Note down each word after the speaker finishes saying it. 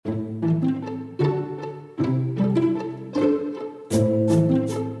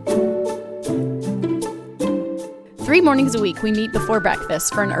3 mornings a week, we meet before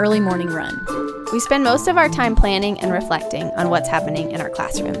breakfast for an early morning run. We spend most of our time planning and reflecting on what's happening in our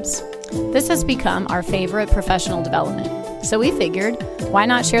classrooms. This has become our favorite professional development. So we figured, why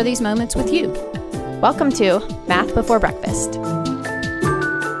not share these moments with you? Welcome to Math Before Breakfast.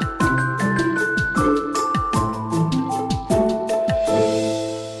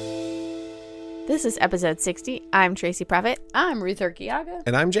 This is episode 60. I'm Tracy Prophet. I'm Ruth Urquiaga.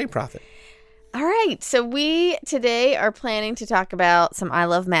 And I'm Jay Prophet. All right, so we today are planning to talk about some I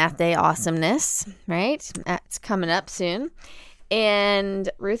Love Math Day awesomeness, right? That's coming up soon. And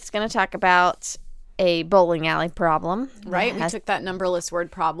Ruth's going to talk about a bowling alley problem. Right, we took that numberless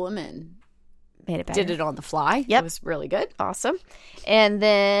word problem and made it better. Did it on the fly. Yep. It was really good. Awesome. And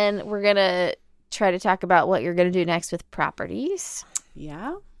then we're going to try to talk about what you're going to do next with properties.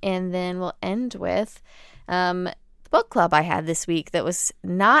 Yeah. And then we'll end with the book club I had this week that was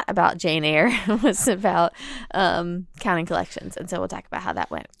not about Jane Eyre. It was about counting collections. And so we'll talk about how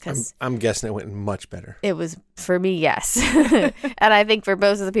that went. I'm guessing it went much better. It was, for me, yes. And I think for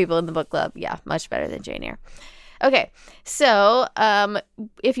most of the people in the book club, yeah, much better than Jane Eyre. Okay, so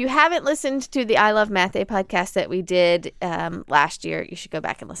if you haven't listened to the I Love Math Day podcast that we did last year, you should go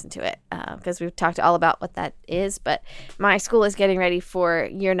back and listen to it because we've talked all about what that is. But my school is getting ready for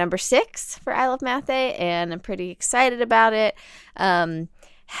year number 6 for I Love Math Day, and I'm pretty excited about it.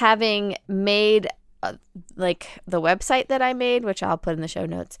 Having made like the website that I made, which I'll put in the show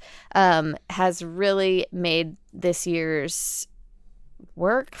notes, has really made this year's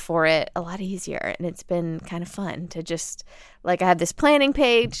work for it a lot easier, and it's been kind of fun to just like I have this planning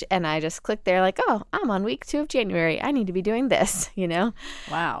page and I just click there like, oh, I'm on week 2 of January, I need to be doing this, you know.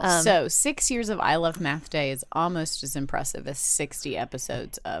 Wow. So 6 years of I Love Math Day is almost as impressive as 60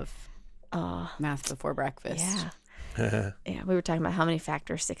 episodes of Math Before Breakfast. Yeah. Yeah, we were talking about how many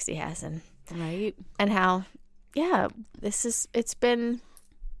factors 60 has and how it's been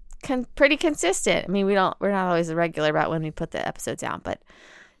pretty consistent. I mean, we're not always regular about when we put the episodes out, but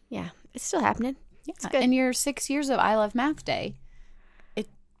yeah, it's still happening. Yeah, it's good. And your 6 years of I Love Math Day,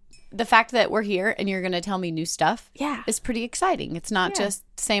 the fact that we're here and you're going to tell me new stuff, is pretty exciting. It's not just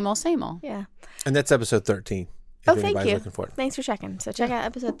same old, same old. Yeah. And that's episode 13. Oh, thank you. Looking for it. Thanks for checking. So check out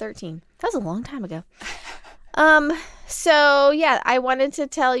episode 13. That was a long time ago. So yeah, I wanted to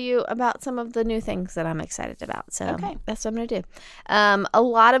tell you about some of the new things that I'm excited about. So that's what I'm going to do. A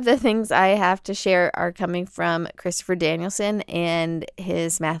lot of the things I have to share are coming from Christopher Danielson and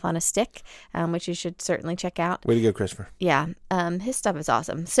his Math on a Stick, which you should certainly check out. Way to go, Christopher. Yeah. His stuff is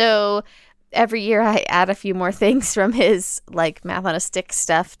awesome. So every year I add a few more things from his like Math on a Stick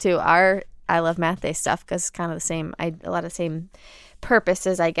stuff to our I Love Math Day stuff because it's kind of the same, a lot of the same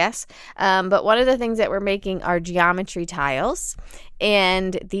purposes, I guess. But one of the things that we're making are geometry tiles,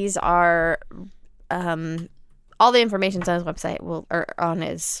 and these are all the information's on his website or on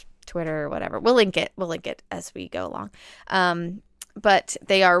his Twitter or whatever. We'll link it as we go along. But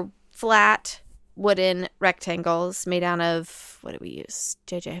they are flat wooden rectangles made out of, what did we use,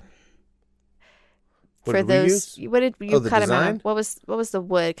 JJ? What did we use? What did you cut them out of? What was the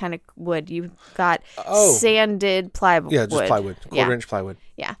wood kind of wood you got? Sanded plywood. Yeah, just plywood, quarter-inch plywood.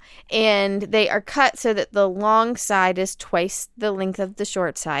 Yeah, and they are cut so that the long side is twice the length of the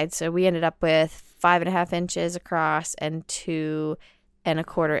short side. So we ended up with 5.5 inches across and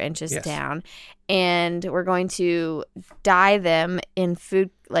 2.25 inches down, and we're going to dye them in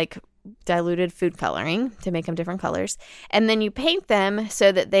diluted food coloring to make them different colors, and then you paint them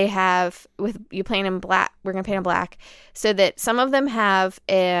so that they have you paint them black. We're gonna paint them black so that some of them have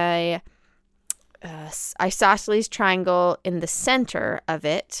a isosceles triangle in the center of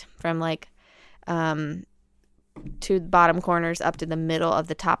it, from like to the bottom corners up to the middle of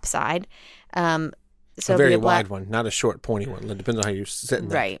the top side. So a very wide one, not a short pointy one. It depends on how you're sitting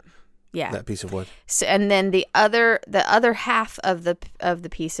there. Right. Yeah, that piece of wood. So, and then the other half of the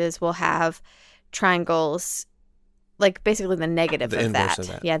pieces will have triangles, like basically the negative of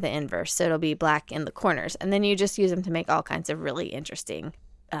that. Yeah, the inverse. So it'll be black in the corners, and then you just use them to make all kinds of really interesting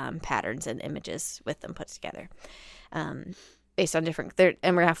patterns and images with them put together, based on different. And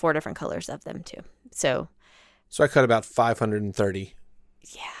we're gonna have 4 different colors of them too. So I cut about 530.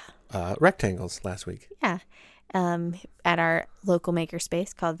 Yeah. Rectangles last week. Yeah. At our local maker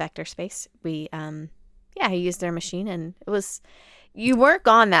space called Vector Space, we I used their machine, and you weren't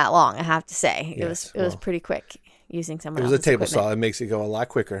gone that long, I have to say. It was pretty quick using someone else's equipment. It was a table saw. It makes it go a lot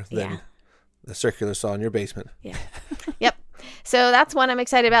quicker than the circular saw in your basement. Yeah. Yep. So that's one I'm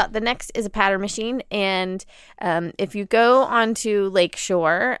excited about. The next is a pattern machine, and if you go onto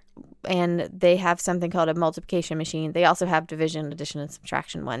Lakeshore, and they have something called a multiplication machine. They also have division, addition, and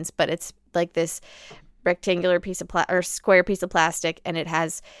subtraction ones, but it's like this rectangular piece of or square piece of plastic, and it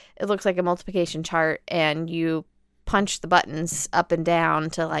looks like a multiplication chart, and you punch the buttons up and down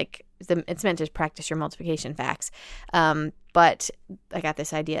to like it's meant to practice your multiplication facts. But I got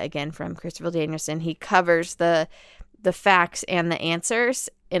this idea again from Christopher Danielson. He covers the facts and the answers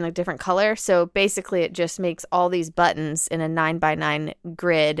in a different color. So basically it just makes all these buttons in a 9x9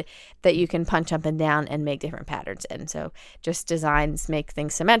 grid that you can punch up and down and make different patterns in. So just designs make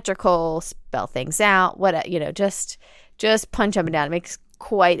things symmetrical, spell things out, just punch up and down. It makes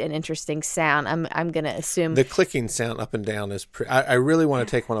quite an interesting sound. I'm going to assume the clicking sound up and down is I really want to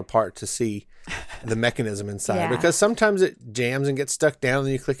take one apart to see the mechanism inside, because sometimes it jams and gets stuck down and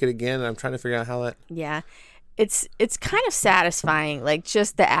then you click it again, and I'm trying to figure out how that. Yeah. It's kind of satisfying, like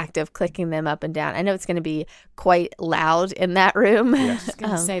just the act of clicking them up and down. I know it's going to be quite loud in that room. I was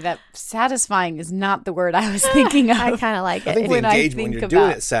going to say that satisfying is not the word I was thinking of. I kind of like it. I think the engagement when you're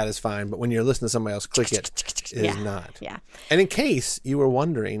doing it satisfying, but when you're listening to somebody else click it is not. Yeah. And in case you were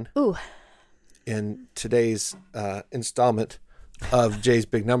wondering, in today's installment of Jay's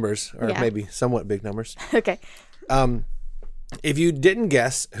Big Numbers, or maybe somewhat big numbers. Okay. If you didn't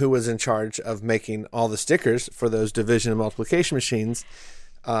guess who was in charge of making all the stickers for those division and multiplication machines,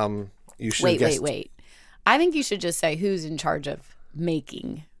 you should Wait. I think you should just say who's in charge of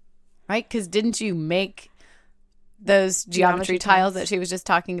making, right? Because didn't you make those geometry tiles that she was just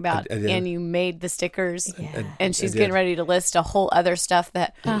talking about? I did. And you made the stickers, and she's I did. getting ready to list a whole other stuff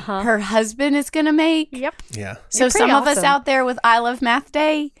that her husband is going to make. Yep. Yeah. So some of us out there with I Love Math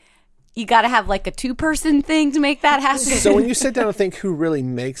Day, you got to have like a 2-person thing to make that happen. So when you sit down and think who really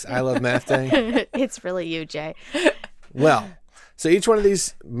makes I Love Math Day, it's really you, Jay. Well, so each one of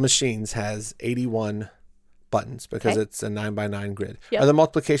these machines has 81 buttons because it's a 9x9 grid. Yep. Are the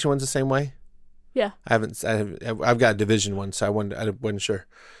multiplication ones the same way? Yeah. I've got a division one, so I wasn't sure.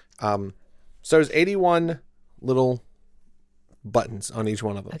 So there's 81 little buttons on each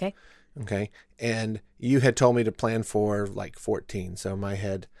one of them. Okay. And you had told me to plan for like 14. So in my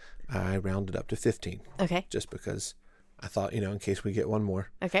head, I rounded up to 15. Okay. Just because I thought, in case we get one more.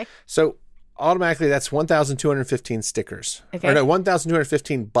 Okay. So automatically that's 1,215 stickers. Okay. Or no,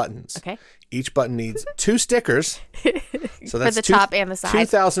 1,215 buttons. Okay. Each button needs 2 stickers. So that's for the top and the side.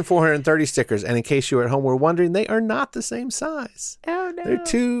 2,430 stickers. And in case you at home were wondering, they are not the same size. Oh, no. They're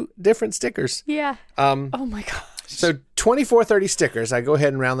 2 different stickers. Yeah. Oh my gosh. So 2,430 stickers. I go ahead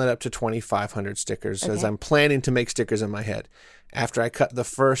and round that up to 2,500 stickers as I'm planning to make stickers in my head. After I cut the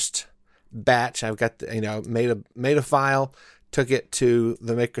first batch, I've got made a file, took it to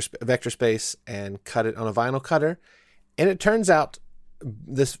the vector space and cut it on a vinyl cutter. And it turns out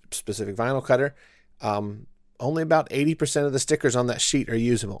this specific vinyl cutter, only about 80% of the stickers on that sheet are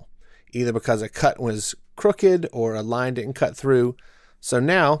usable, either because a cut was crooked or a line didn't cut through. So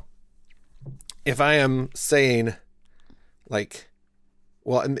now, if I am saying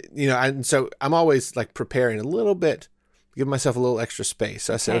so I'm always like preparing a little bit, give myself a little extra space.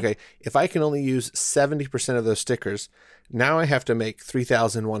 So I said, okay, if I can only use 70% of those stickers, now I have to make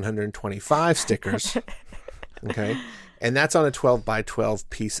 3,125 stickers. Okay. And that's on a 12x12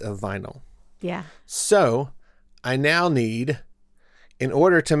 piece of vinyl. Yeah. So I now need, in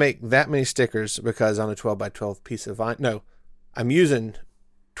order to make that many stickers, because on a 12x12 piece of vinyl, no, I'm using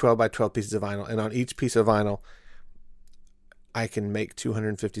 12x12 pieces of vinyl, and on each piece of vinyl, I can make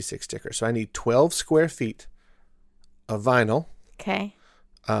 256 stickers. So I need 12 square feet of vinyl. Okay.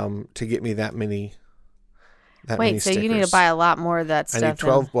 To get me that many. Wait, so you need to buy a lot more of that stuff. I need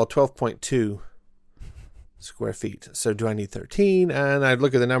 12.2 square feet. So do I need 13? And I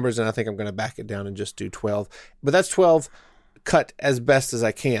look at the numbers and I think I'm going to back it down and just do 12. But that's 12 cut as best as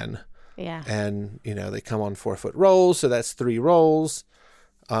I can. Yeah. And, they come on 4-foot rolls. So that's 3 rolls.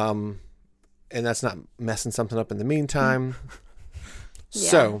 And that's not messing something up in the meantime. Yeah.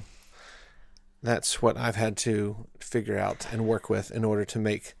 So that's what I've had to figure out and work with in order to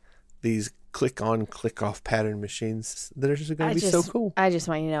make these click on, click off pattern machines that are just going to be so cool. I just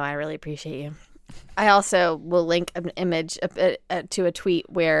want you to know I really appreciate you. I also will link an image to a tweet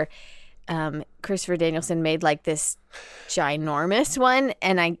where Christopher Danielson made like this ginormous one.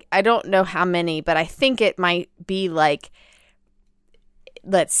 And I don't know how many, but I think it might be like,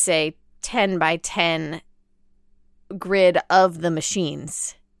 let's say 10 by 10 grid of the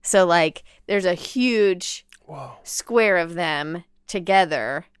machines. So like there's a huge square of them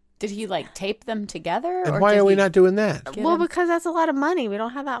together. Did he like tape them together? And why are we not doing that? Well, because that's a lot of money. We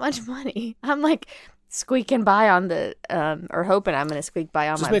don't have that much money. I'm like squeaking by on the, or hoping I'm going to squeak by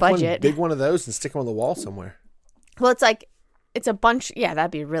on Just my make budget. One big one of those and stick them on the wall somewhere. Well, it's a bunch. Yeah, that'd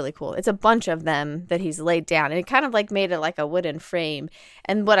be really cool. It's a bunch of them that he's laid down, and it kind of like made it like a wooden frame.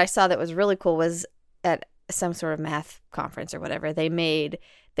 And what I saw that was really cool was at some sort of math conference or whatever, they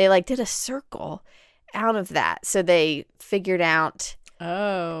did a circle out of that. So they figured out,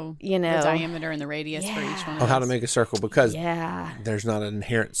 the diameter and the radius for each one of how to make a circle, because yeah, there's not an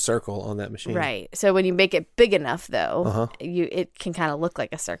inherent circle on that machine. right. So when you make it big enough, though, it can kind of look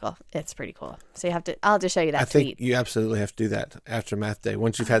like a circle. It's pretty cool. So I'll just show you that tweet. I think you absolutely have to do that after Math Day.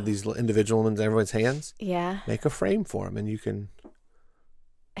 Once you've had these individual ones in everyone's hands, make a frame for them, and you can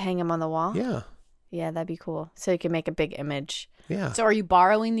hang them on the wall. Yeah, that'd be cool. So you can make a big image. Yeah. So are you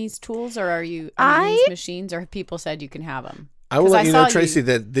borrowing these tools, or are you these machines, or have people said you can have them? I will let you know, Tracy,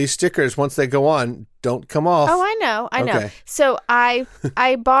 that these stickers, once they go on, don't come off. Oh, I know. Okay. So I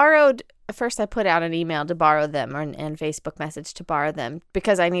borrowed. First, I put out an email to borrow them, and Facebook message to borrow them,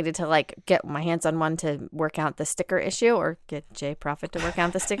 because I needed to get my hands on one to work out the sticker issue, or get Jay Profit to work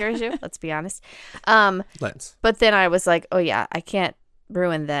out the sticker issue. Let's be honest. But then I was like, oh yeah, I can't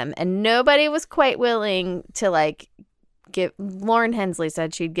ruin them, and nobody was quite willing to give. Lauren Hensley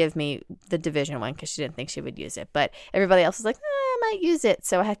said she'd give me the Division one because she didn't think she would use it, but everybody else was like, I might use it,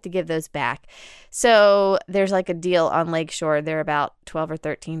 so I had to give those back. So there's a deal on Lakeshore. They're about $12 or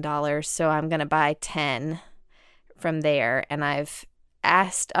 $13, so I'm gonna buy 10 from there. And I've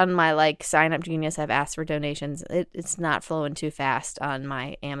asked on my Sign Up Genius, I've asked for donations. It's not flowing too fast on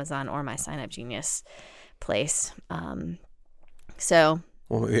my Amazon or my Sign Up Genius place. So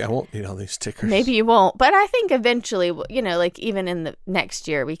well, maybe I won't need all these stickers. Maybe you won't, but I think eventually, even in the next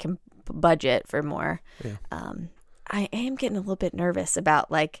year, we can budget for more. Yeah. I am getting a little bit nervous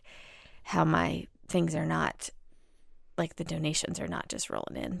about how my things are not, the donations are not just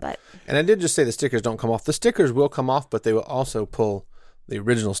rolling in. And I did just say the stickers don't come off. The stickers will come off, but they will also pull the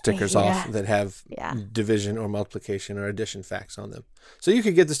original stickers off that have division or multiplication or addition facts on them. So you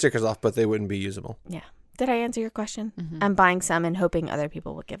could get the stickers off, but they wouldn't be usable. Yeah. Did I answer your question? Mm-hmm. I'm buying some and hoping other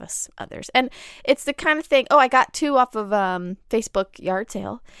people will give us others. And it's the kind of thing, I got 2 off of Facebook yard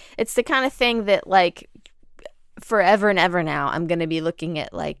sale. It's the kind of thing that forever and ever now, I'm going to be looking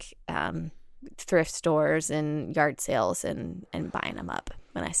at thrift stores and yard sales and buying them up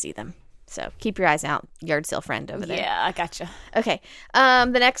when I see them. So keep your eyes out, yard sale friend over there. Yeah, I gotcha. Okay. The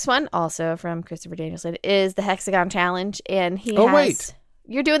next one, also from Christopher Danielson, is the Hexagon Challenge. And he has... wait.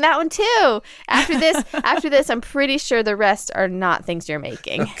 You're doing that one too. After this, I'm pretty sure the rest are not things you're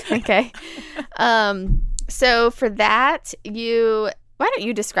making. Okay. So for that, why don't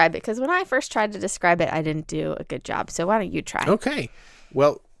you describe it? Because when I first tried to describe it, I didn't do a good job. So why don't you try? Okay.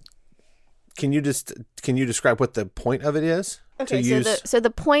 Well, can you describe what the point of it is? Okay. So the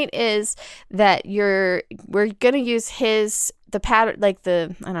point is that we're going to use the pattern, I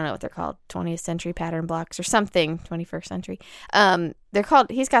don't know what they're called, 20th century pattern blocks or something, 21st century.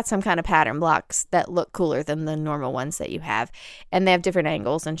 He's got some kind of pattern blocks that look cooler than the normal ones that you have. And they have different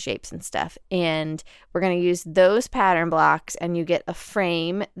angles and shapes and stuff. And we're going to use those pattern blocks, and you get a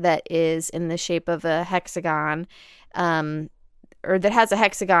frame that is in the shape of a hexagon, or that has a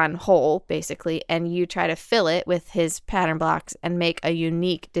hexagon hole, basically, and you try to fill it with his pattern blocks and make a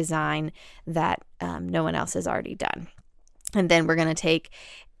unique design that no one else has already done. And then we're going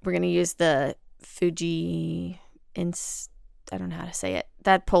to use the Fuji, I don't know how to say it,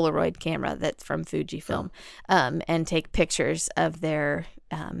 that Polaroid camera that's from Fujifilm, and take pictures of their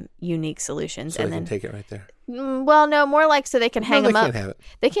unique solutions. So and they then can take it right there. Well, no, more so they can hang them up. They can't have it.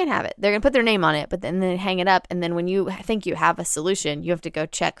 They can't have it. They're going to put their name on it, but then they hang it up. And then when you think you have a solution, you have to go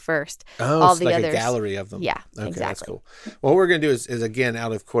check first. All the others. A gallery of them. Yeah, okay, exactly. That's cool. Well, what we're going to do is again,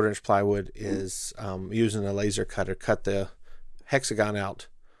 out of 1/4-inch plywood, is using a laser cutter, cut the hexagon out,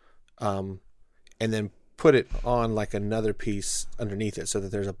 and then put it on another piece underneath it so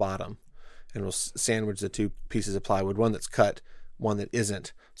that there's a bottom, and we'll sandwich the 2 pieces of plywood, one that's cut, one that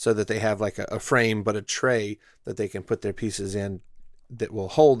isn't, so that they have a frame but a tray that they can put their pieces in that will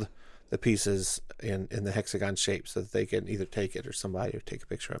hold the pieces in the hexagon shape, so that they can either take it or somebody or take a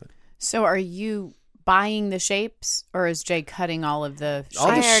picture of it. So are you buying the shapes, or is Jay cutting all of the shapes?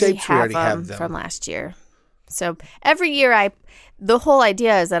 All the shapes we already have them from last year. So every year the whole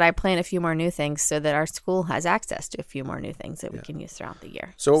idea is that I plan a few more new things so that our school has access to a few more new things that we can use throughout the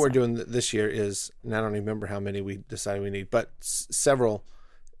year. So what we're doing this year is, and I don't remember how many we decided we need, but several,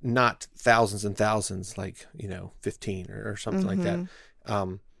 not thousands and thousands, 15 or something like that.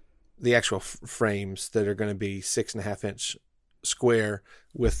 The actual frames that are going to be 6.5-inch square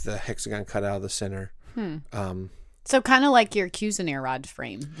with the hexagon cut out of the center. So kind of like your Cuisinart rod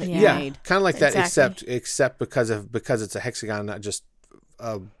frame that you made. Kind of like that, except because it's a hexagon, not just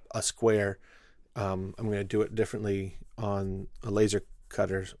a square. I'm going to do it differently on a laser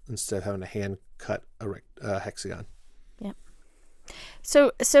cutter instead of having a hand cut a hexagon. Yep.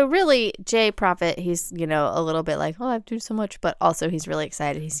 So really, Jay Prophet, he's, a little bit like, oh, I have to do so much, but also he's really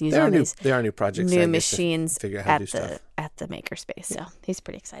excited. He's using all these there are new projects, new machines at the makerspace. So he's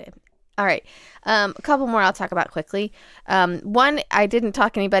pretty excited. All right. A couple more I'll talk about quickly. One, I didn't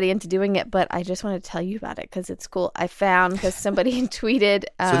talk anybody into doing it, but I just wanted to tell you about it because it's cool. I found because somebody tweeted.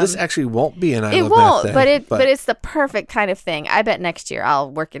 So this actually won't be an I Love Math Day. But it's the perfect kind of thing. I bet next year I'll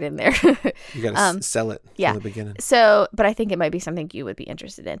work it in there. You got to sell it from the beginning. So, but I think it might be something you would be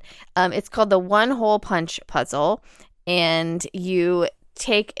interested in. It's called the One Hole Punch Puzzle, and you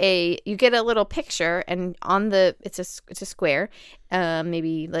get a little picture, and it's a square,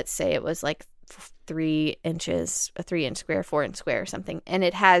 maybe let's say it was like 3 inches, a 3-inch square, 4-inch square or something, and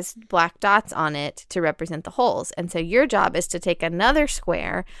it has black dots on it to represent the holes. And so your job is to take another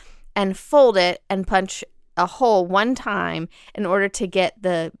square and fold it and punch a hole one time in order to get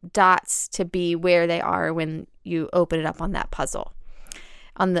the dots to be where they are when you open it up on that puzzle,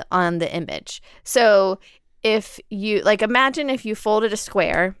 on the image. So if you imagine if you folded a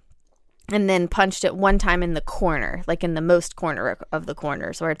square and then punched it one time in the corner, like in the most corner of the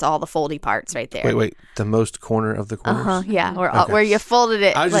corners where it's all the foldy parts right there. Wait, the most corner of the corners? Yeah, or where you folded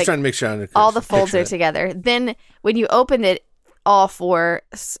it. I was just trying to make sure all the folds are together. Then when you opened it, all 4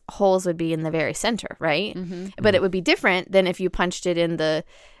 holes would be in the very center, right? Mm-hmm. But it would be different than if you punched it in the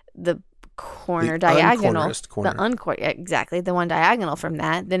corner diagonal. Exactly, the one diagonal from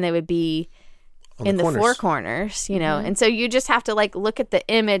that. Then they would be in the 4 corners, and so you just have to look at the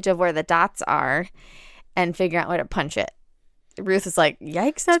image of where the dots are and figure out where to punch it. Ruth is like,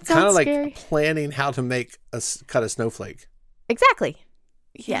 yikes, that sounds scary. Kind of like planning how to cut a snowflake. Exactly.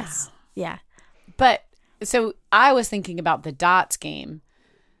 Yes. Yeah. But so I was thinking about the dots game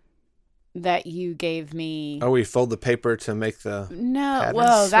that you gave me. Oh, we fold the paper to make the pattern?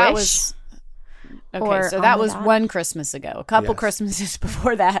 Well, that was okay. So that was one Christmas ago. A couple Christmases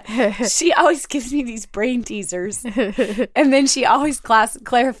before that, she always gives me these brain teasers, and then she always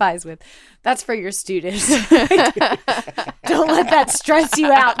clarifies with, "That's for your students. Don't let that stress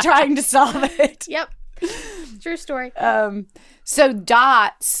you out trying to solve it." Yep, true story. So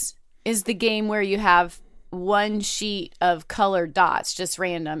dots is the game where you have one sheet of colored dots, just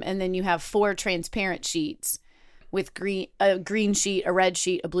random, and then you have 4 transparent sheets with a green sheet, a red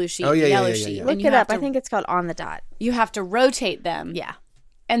sheet, a blue sheet, a yellow sheet. Look it up. I think it's called On the Dot. You have to rotate them. Yeah.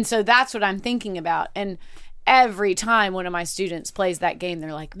 And so that's what I'm thinking about. And every time one of my students plays that game,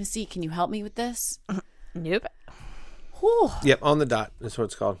 they're like, "Missy, can you help me with this?" Nope. Whew. Yep, On the Dot. That's what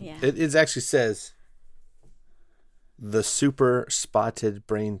it's called. Yeah. It actually says the Super Spotted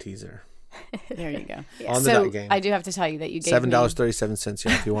Brain Teaser. There you go. On the Dot game. I do have to tell you that you gave $7.37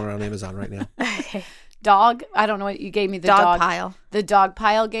 if you want it on Amazon right now. Okay. Dog. I don't know what you gave me. The dog pile. The dog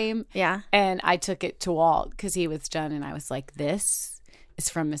pile game. Yeah. And I took it to Walt because he was done, and I was like, "This is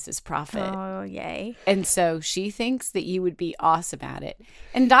from Mrs. Prophet." Oh, yay. And so she thinks that you would be awesome at it.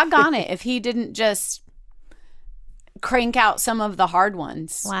 And doggone it, if he didn't just crank out some of the hard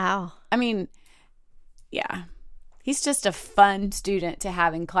ones. Wow. I mean, yeah. He's just a fun student to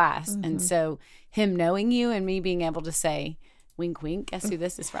have in class. Mm-hmm. And so him knowing you and me being able to say, "Wink, wink, guess who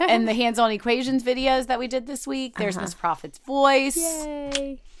this is from?" And the hands-on equations videos that we did this week, there's Miss Prophet's voice.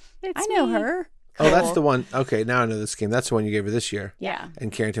 Yay. I know her. Cool. Oh, that's the one. Okay, now I know this game. That's the one you gave her this year. Yeah.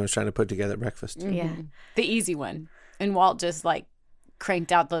 And Carrington was trying to put together at breakfast. Mm-hmm. Yeah. The easy one. And Walt just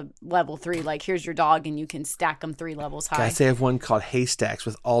cranked out the level 3, here's your dog and you can stack them 3 levels high. Guys, they have one called Haystacks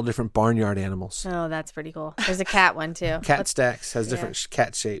with all different barnyard animals. Oh, that's pretty cool. There's a cat one too. Cat Stacks has different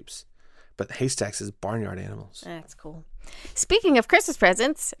cat shapes, but Haystacks is barnyard animals. That's cool. Speaking of Christmas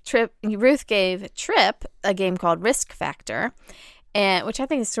presents, Ruth gave Trip a game called Risk Factor, which I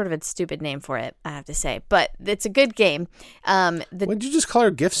think is sort of a stupid name for it, I have to say, but it's a good game. Would you just call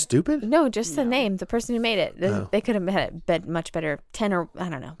her gift stupid? No, just the name, the person who made it. They could have had it much better, 10 or I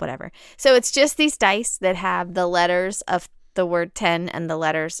don't know, whatever. So it's just these dice that have the letters of the word 10 and the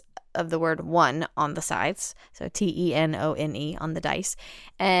letters of the word 1 on the sides. So TENONE on the dice.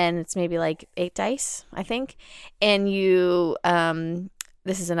 And it's maybe 8 dice, I think. And you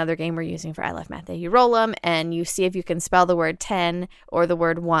this is another game we're using for I Love Math Day. You roll them and you see if you can spell the word 10 or the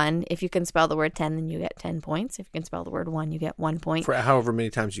word 1. If you can spell the word 10, then you get 10 points. If you can spell the word 1, you get 1 point. For however many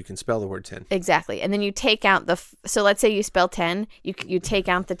times you can spell the word 10. Exactly. And then you take out so let's say you spell 10, you take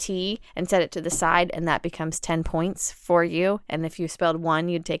out the T and set it to the side, and that becomes 10 points for you. And if you spelled 1,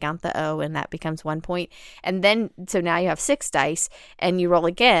 you'd take out the O, and that becomes 1 point. And then, so now you have 6 dice, and you roll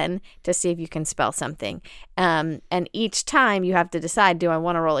again to see if you can spell something. And each time you have to decide, do I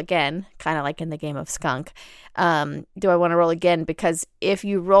want to roll again? Kind of like in the game of Skunk. Do I want to roll again? Because if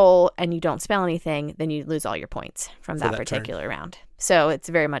you roll and you don't spell anything, then you lose all your points from that particular round. So it's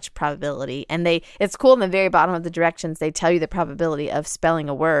very much probability. And it's cool in the very bottom of the directions, they tell you the probability of spelling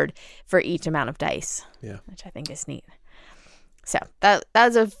a word for each amount of dice. Yeah. Which I think is neat. So that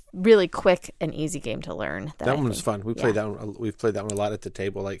was a really quick and easy game to learn. That one was fun. We played that one. We've played that one a lot at the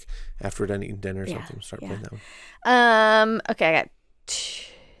table, like after we're done eating dinner or something. We'll start playing that one. Okay, I got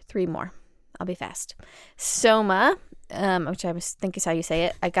 3 more. I'll be fast. Soma, which I think is how you say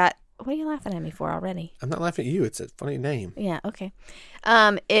it. I got. What are you laughing at me for already? I'm not laughing at you. It's a funny name. Yeah. Okay.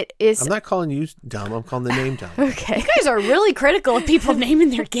 It is. I'm not calling you dumb. I'm calling the name dumb. Okay. You guys are really critical of people naming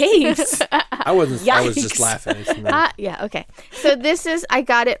their games. I wasn't. I was just laughing. Yeah. Okay. So this is. I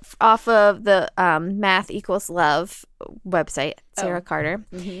got it off of the Math Equals Love website, Sarah Carter,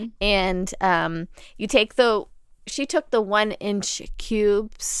 and you take she took the 1-inch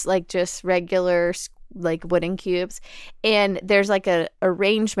cubes, like just regular like wooden cubes, and there's like a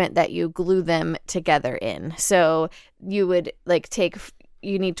arrangement that you glue them together in. So you would like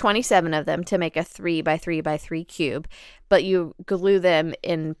you need 27 of them to make a 3 by 3 by 3 cube, but you glue them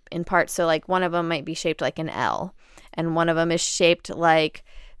in parts. So like one of them might be shaped like an L, and one of them is shaped like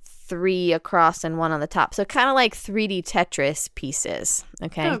 3 across and 1 on the top. So kind of like 3D Tetris pieces.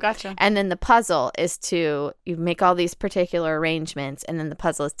 Okay. Oh, gotcha. And then the puzzle is you make all these particular arrangements, and then the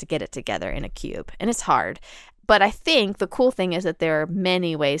puzzle is to get it together in a cube. And it's hard. But I think the cool thing is that there are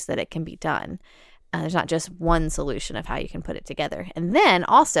many ways that it can be done. There's not just one solution of how you can put it together. And then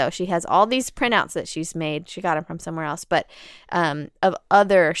also she has all these printouts that she's made. She got them from somewhere else, but of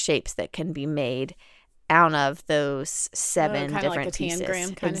other shapes that can be made out of those 7 different like a pieces.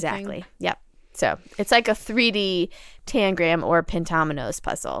 tangram kind Exactly. of thing. Yep. So it's like a 3D tangram or pentominoes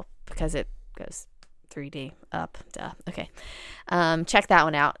puzzle because it goes 3D up. Duh. Okay. Check that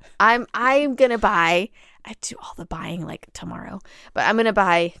one out. I'm gonna buy. I do all the buying like tomorrow, but I'm gonna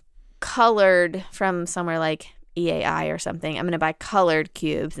buy colored from somewhere like EAI or something. I'm gonna buy colored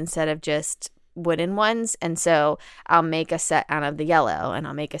cubes instead of just wooden ones, and so I'll make a set out of the yellow, and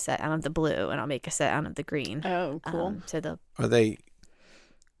I'll make a set out of the blue, and I'll make a set out of the green. Oh, cool. Are they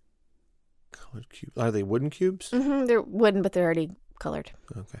colored cubes? Are they wooden cubes? Mm-hmm, they're wooden, but they're already colored.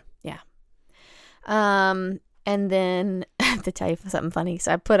 Okay. Yeah. And then to tell you something funny,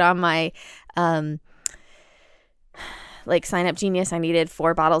 so I put on my like Sign Up Genius, I needed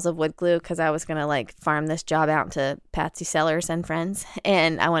 4 bottles of wood glue because I was going to like farm this job out to Patsy Sellers and friends.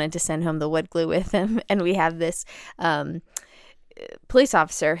 And I wanted to send home the wood glue with him. And we have this police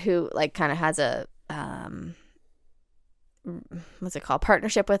officer who like kind of has a, what's it called?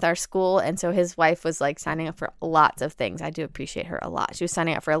 Partnership with our school. And so his wife was like signing up for lots of things. I do appreciate her a lot. She was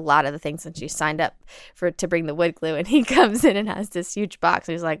signing up for a lot of the things, and she signed up to bring the wood glue. And he comes in and has this huge box.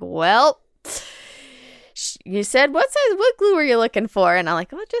 And he's like, well, you said, what size wood glue were you looking for? And I'm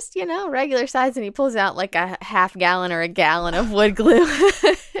like, oh, just, regular size. And he pulls out like a half gallon or a gallon of wood glue.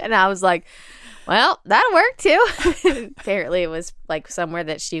 And I was like, well, that'll work too. Apparently it was like somewhere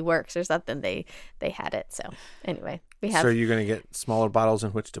that she works or something. They had it. So anyway, So are you going to get smaller bottles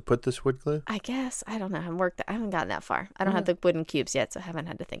in which to put this wood glue? I guess. I don't know. I haven't gotten that far. I don't have the wooden cubes yet, so I haven't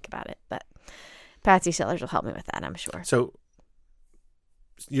had to think about it. But Patsy Sellers will help me with that, I'm sure. So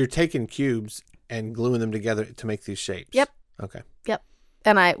you're taking cubes and gluing them together to make these shapes? Yep. Okay. Yep.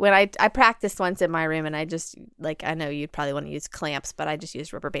 And I practiced once in my room, and I just, like, I know you'd probably want to use clamps, but I just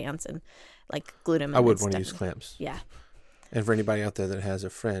used rubber bands and, like, glued them. I would want to use clamps. Yeah. And for anybody out there that has a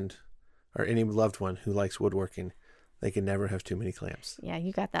friend or any loved one who likes woodworking, they can never have too many clamps. Yeah,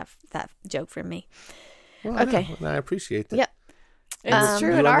 you got that joke from me. Well, okay. I appreciate that. Yep. It's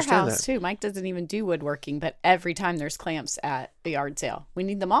true at our house, too. Mike doesn't even do woodworking, but every time there's clamps at the yard sale, we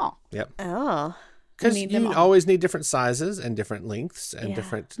need them all. Yep. Oh. Because you always need different sizes and different lengths and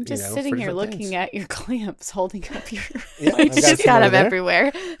different, I'm just sitting here looking at your clamps, holding up your... Yeah, you just got them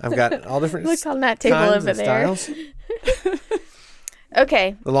everywhere. I've got all different Look on that table over there.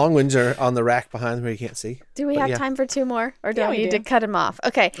 Okay. The long ones are on the rack behind where you can't see. Do we have time for 2 more? Or do we need to cut them off?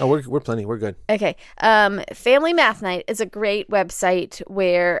 Okay. Oh, we're plenty. We're good. Okay. Family Math Night is a great website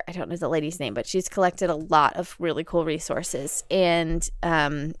where, I don't know the lady's name, but she's collected a lot of really cool resources. And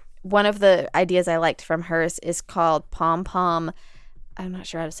one of the ideas I liked from hers is called pom-pom. I'm not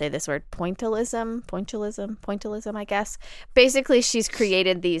sure how to say this word. Pointillism, I guess. Basically, she's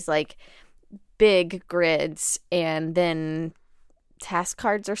created these like big grids and then task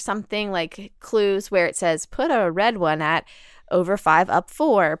cards or something, like clues where it says put a red one at over 5 up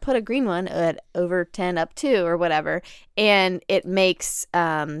 4, put a green one at over 10 up 2 or whatever, and it makes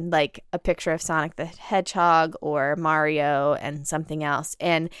like a picture of Sonic the Hedgehog or Mario and something else,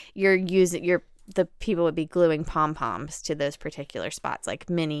 and the people would be gluing pom-poms to those particular spots, like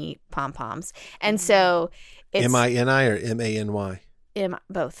mini pom-poms. And so it's M-I-N-I or M-A-N-Y?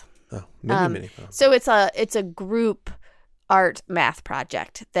 Both. Oh, mini pom-poms. So it's a group art math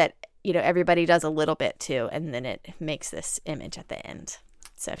project that, you know, everybody does a little bit too, and then it makes this image at the end.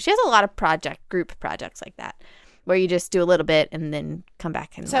 So she has a lot of group projects like that, where you just do a little bit and then come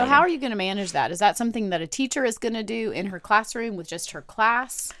back and. So later. how are you going to manage that? Is that something that a teacher is going to do in her classroom with just her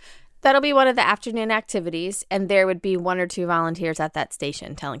class? That'll be one of the afternoon activities, and there would be 1 or 2 volunteers at that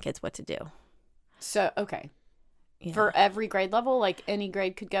station telling kids what to do. So, okay. Yeah. For every grade level, like any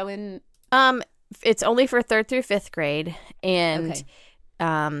grade could go in? It's only for 3rd through 5th grade, and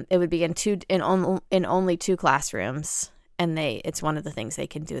it would be in only 2 classrooms, and it's one of the things they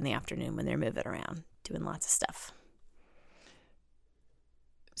can do in the afternoon when they're moving around, doing lots of stuff.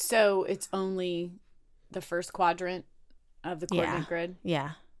 So it's only the first quadrant of the coordinate grid?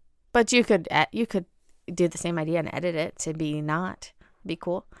 Yeah. But you could do the same idea and edit it to be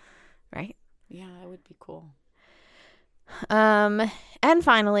cool, right? Yeah, it would be cool. And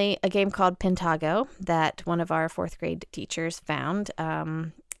finally, a game called Pentago that one of our 4th grade teachers found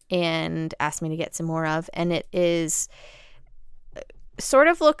and asked me to get some more of. And it is sort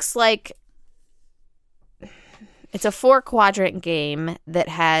of looks like it's a 4-quadrant game that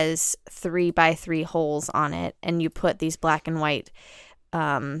has 3x3 holes on it, and you put these black and white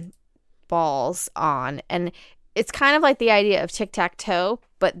balls on, and it's kind of like the idea of tic-tac-toe,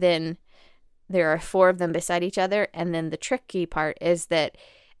 but then there are 4 of them beside each other, and then the tricky part is that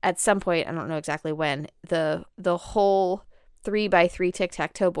at some point, I don't know exactly when, the whole 3x3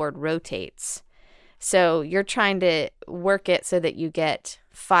 tic-tac-toe board rotates. So you're trying to work it so that you get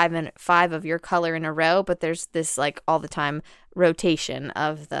 5 of your color in a row, but there's this like all the time rotation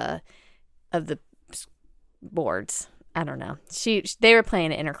of the boards. I don't know. They were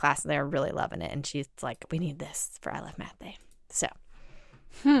playing it in her class, and they were really loving it. And she's like, "We need this for I Love Math Day." So,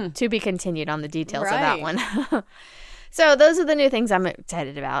 to be continued on the details of that one. So those are the new things I'm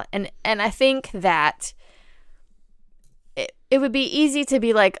excited about, and I think that it would be easy to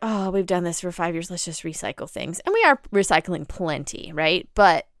be like, "Oh, we've done this for 5 years. Let's just recycle things," and we are recycling plenty, right?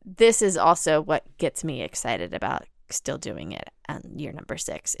 But this is also what gets me excited about still doing it on year number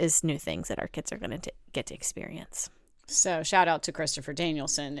 6 is new things that our kids are going to get to experience. So shout out to Christopher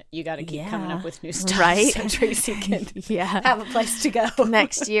Danielson. You got to keep coming up with new stuff, right? So Tracy can have a place to go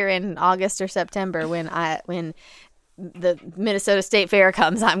next year in August or September when the Minnesota State Fair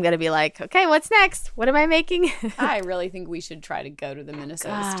comes. I'm going to be like, okay, what's next? What am I making? I really think we should try to go to the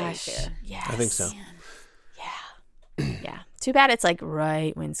Minnesota State Fair. Yes. I think so. Yeah. Too bad it's like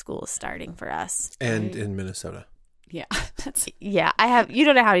right when school is starting for us. And in Minnesota. Yeah. I have. You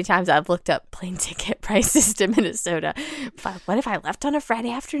don't know how many times I've looked up plane ticket prices to Minnesota. What if I left on a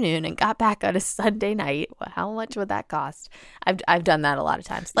Friday afternoon and got back on a Sunday night? Well, how much would that cost? I've done that a lot of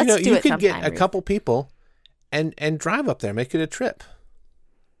times. Let's do it sometime. You could get a couple people and drive up there, make it a trip.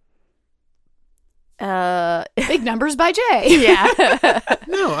 Big numbers by Jay. Yeah.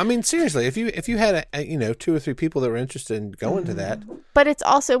 No, I mean seriously. If you had 2 or 3 people that were interested in going to that, but it's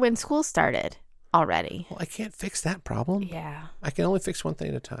also when school started already. Well, I can't fix that problem. Yeah. I can only fix one thing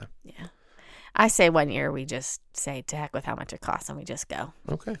at a time. Yeah. I say one year we just say to heck with how much it costs and we just go.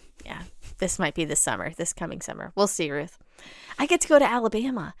 Okay. Yeah. This might be this coming summer. We'll see, Ruth. I get to go to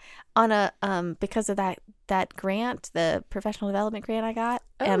Alabama on a because of that grant, the professional development grant I got.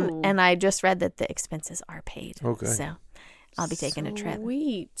 And I just read that the expenses are paid. Oh, good. So I'll be taking a trip.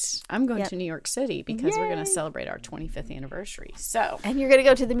 Sweet. I'm going to New York City because we're going to celebrate our 25th anniversary. So, and you're going to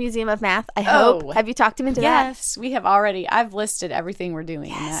go to the Museum of Math, I hope. Have you talked him into that? Yes, we have already. I've listed everything we're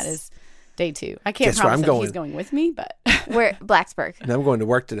doing, and that is day 2. I can't Guess promise where that I'm he's going with me, but we're Blacksburg. And I'm going to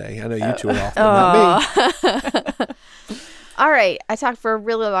work today. I know you 2 are off, but not me. All right. I talked for a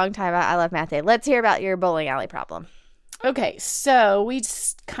really long time about I Love Math Day. Let's hear about your bowling alley problem. Okay, so we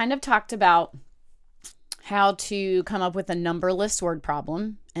kind of talked about how to come up with a numberless word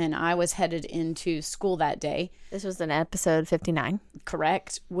problem, and I was headed into school that day. This was in episode 59.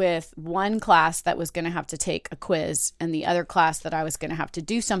 Correct, with one class that was going to have to take a quiz and the other class that I was going to have to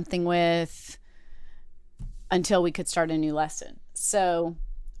do something with until we could start a new lesson. So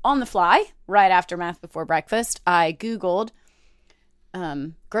on the fly, right after Math Before Breakfast, I Googled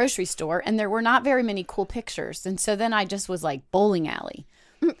grocery store, and there were not very many cool pictures. And so then I just was like, bowling alley.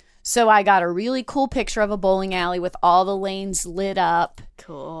 So I got a really cool picture of a bowling alley with all the lanes lit up.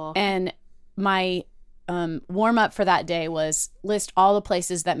 Cool. And my warm up for that day was list all the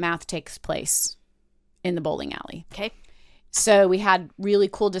places that math takes place in the bowling alley. Okay. So we had really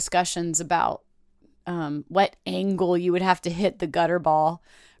cool discussions about what angle you would have to hit the gutter ball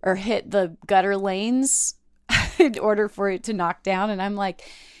or hit the gutter lanes in order for it to knock down. And I'm like,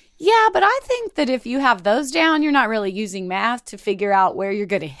 yeah, but I think that if you have those down, you're not really using math to figure out where you're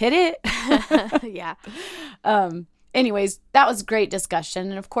going to hit it. Yeah. Anyways, that was great discussion.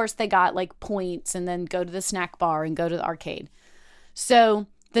 And of course, they got like points and then go to the snack bar and go to the arcade. So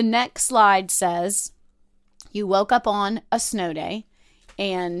the next slide says you woke up on a snow day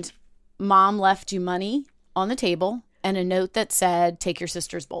and mom left you money on the table and a note that said, take your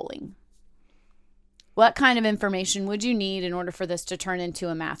sisters bowling. What kind of information would you need in order for this to turn into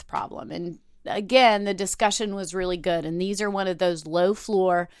a math problem? And again, the discussion was really good. And these are one of those low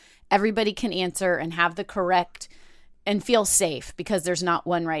floor, everybody can answer and have the correct and feel safe because there's not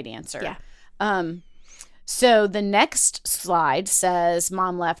one right answer. Yeah. So the next slide says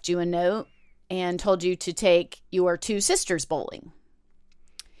mom left you a note and told you to take your two sisters bowling.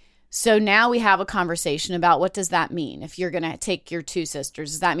 So now we have a conversation about what does that mean? If you're going to take your two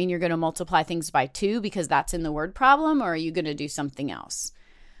sisters, does that mean you're going to multiply things by 2 because that's in the word problem, or are you going to do something else?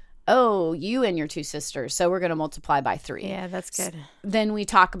 Oh, you and your two sisters. So we're going to multiply by 3. Yeah, that's good. Then we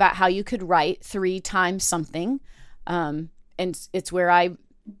talk about how you could write 3 times something. And it's where I,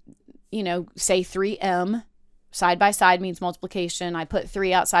 say 3M. Side by side means multiplication. I put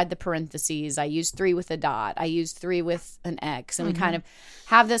 3 outside the parentheses. I use 3 with a dot. I use 3 with an X. And we kind of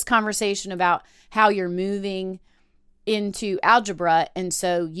have this conversation about how you're moving into algebra. And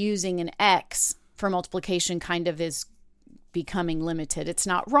so using an X for multiplication kind of is becoming limited. It's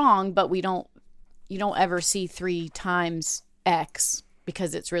not wrong, but you don't ever see 3 times X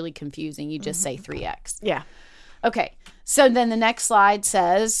because it's really confusing. You just say 3X. Yeah. Okay, so then the next slide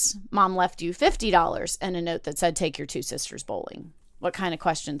says, mom left you $50 and a note that said, take your two sisters bowling. What kind of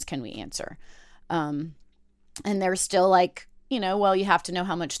questions can we answer? And they're still like, well, you have to know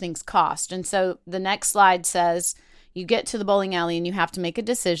how much things cost. And so the next slide says, you get to the bowling alley and you have to make a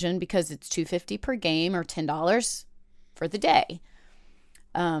decision because it's $2.50 per game or $10 for the day.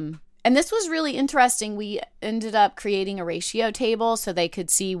 And this was really interesting. We ended up creating a ratio table so they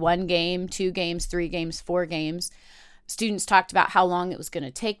could see 1 game, 2 games, 3 games, 4 games. Students talked about how long it was going to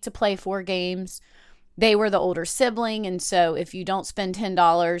take to play 4 games. They were the older sibling, and so if you don't spend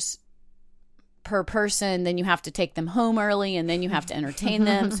 $10 per person, then you have to take them home early, and then you have to entertain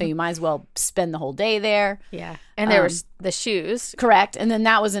them, so you might as well spend the whole day there. Yeah. And there was the shoes. Correct. And then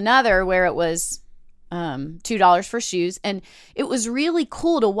that was another where it was $2 for shoes. And it was really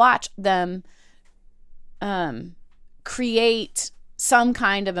cool to watch them create some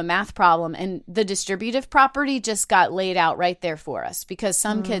kind of a math problem. And the distributive property just got laid out right there for us because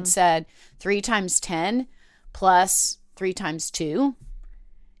some kids said 3 times 10 plus 3 times 2.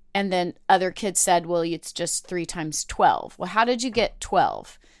 And then other kids said, well, it's just 3 times 12. Well, how did you get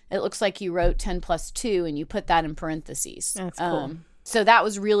 12? It looks like you wrote 10 plus 2 and you put that in parentheses. That's cool. So that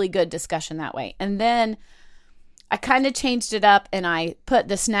was really good discussion that way. And then I kind of changed it up and I put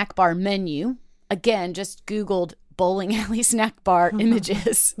the snack bar menu. Again, just Googled bowling alley snack bar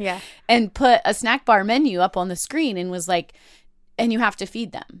images. Yeah. And put a snack bar menu up on the screen and was like, and you have to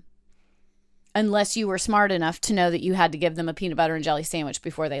feed them. Unless you were smart enough to know that you had to give them a peanut butter and jelly sandwich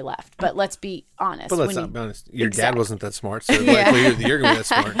before they left. But let's be honest. But let's not be honest. Your dad wasn't that smart, so likely you're going to be that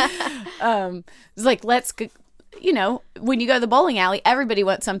smart. It's like, when you go to the bowling alley, everybody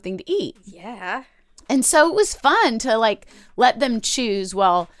wants something to eat. Yeah. And so it was fun to let them choose,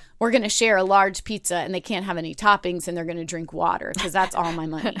 well, we're going to share a large pizza and they can't have any toppings and they're going to drink water because that's all my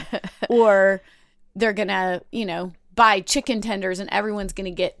money. Or they're going to, buy chicken tenders and everyone's going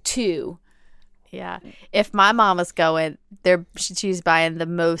to get 2. Yeah. If my mom was going, she's buying the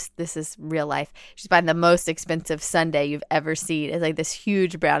most, this is real life, she's buying the most expensive sundae you've ever seen. It's like this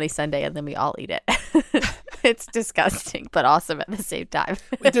huge brownie sundae and then we all eat it. It's disgusting, but awesome at the same time.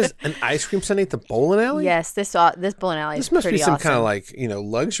 Wait, does an ice cream sundae at the bowling alley? Yes, this bowling alley is pretty awesome. This must be some kind of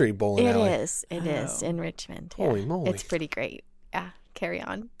luxury bowling alley. It is in Richmond. Holy moly. It's pretty great. Yeah, carry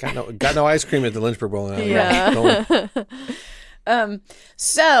on. Got no ice cream at the Lynchburg bowling alley. Yeah.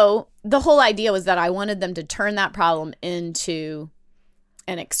 So the whole idea was that I wanted them to turn that problem into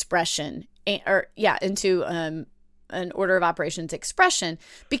an expression into an order of operations expression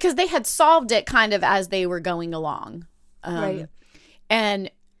because they had solved it kind of as they were going along. Right.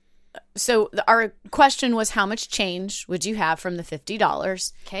 And so our question was, how much change would you have from the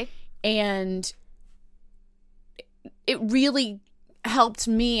 $50? Okay. And it really helped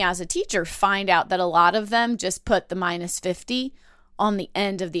me as a teacher find out that a lot of them just put the minus 50 on the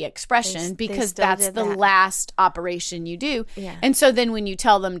end of the expression because that's the last operation you do. Yeah. And so then when you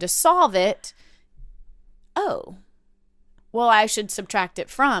tell them to solve it, oh, well, I should subtract it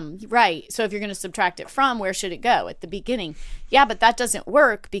from. Right. So if you're going to subtract it from, where should it go? At the beginning. Yeah, but that doesn't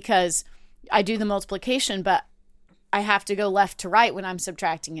work because I do the multiplication, but I have to go left to right when I'm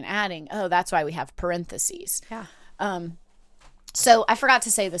subtracting and adding. Oh, that's why we have parentheses. Yeah. So I forgot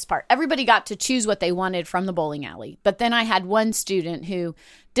to say this part. Everybody got to choose what they wanted from the bowling alley. But then I had one student who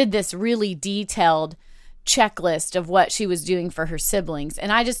did this really detailed checklist of what she was doing for her siblings.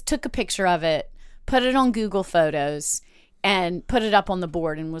 And I just took a picture of it, put it on Google Photos, and put it up on the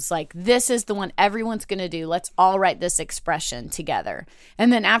board and was like, this is the one everyone's going to do. Let's all write this expression together.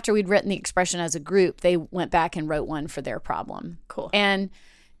 And then after we'd written the expression as a group, they went back and wrote one for their problem. Cool. And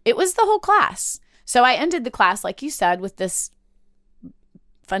it was the whole class. So I ended the class, like you said, with this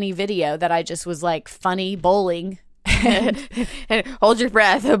funny video that I just was like, funny bowling. And hold your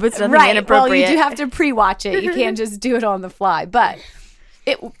breath. Hope it's nothing inappropriate. Well, you do have to pre-watch it. You can't just do it on the fly. But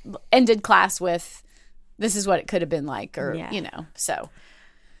it ended class with, this is what it could have been like, or, so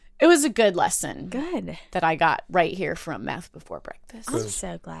it was a good lesson. Good. That I got right here from Math Before Breakfast. I'm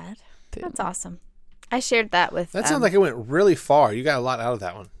so glad. That's awesome. I shared that with... That sounds like it went really far. You got a lot out of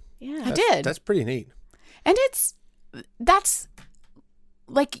that one. Yeah. I did. That's pretty neat. And that's...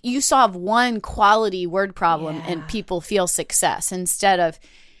 like you solve one quality word problem and people feel success instead of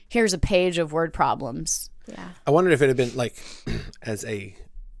here's a page of word problems. Yeah. I wondered if it had been like, as a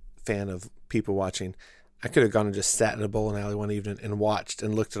fan of people watching, I could have gone and just sat in a bowling alley one evening and watched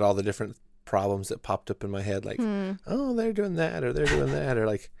and looked at all the different problems that popped up in my head. Like, oh, they're doing that or they're doing that. Or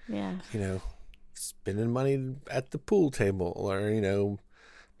like, spending money at the pool table or,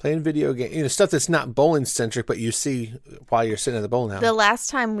 playing video games, stuff that's not bowling centric, but you see while you're sitting at the bowling alley. The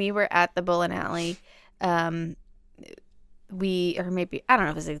last time we were at the bowling alley, I don't know if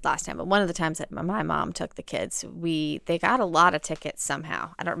it was the last time, but one of the times that my mom took the kids, they got a lot of tickets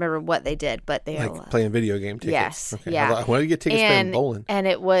somehow. I don't remember what they did, but they like playing video game tickets. Yes, okay. yeah. Why do you get tickets playing bowling? And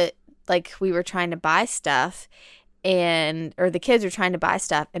it was like we were trying to buy stuff, or the kids were trying to buy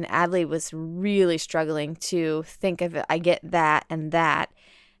stuff, and Adley was really struggling to think of it. I get that and that.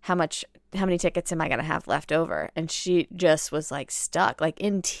 How many tickets am I going to have left over? And she just was like stuck, like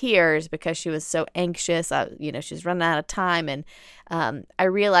in tears because she was so anxious. She was running out of time. And I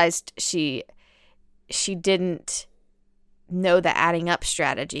realized she didn't know the adding up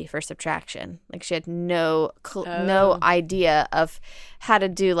strategy for subtraction. Like she had no idea of how to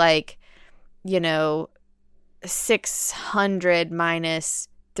do 600 minus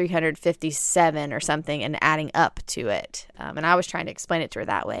 357 or something and adding up to it. And I was trying to explain it to her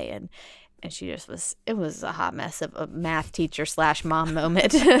that way. And she just it was a hot mess of a math teacher / mom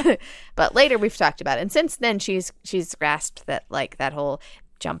moment. But later we've talked about it. And since then she's grasped that that whole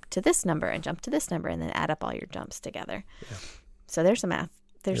jump to this number and jump to this number and then add up all your jumps together. Yeah. So there's some math.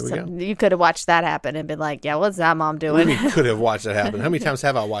 You could have watched that happen and been like, yeah, what's that mom doing? We could have watched that happen. How many times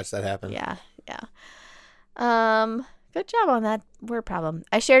have I watched that happen? Yeah. Good job on that word problem.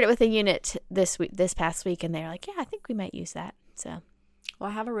 I shared it with a unit this past week, and they're like, yeah, I think we might use that. So, well,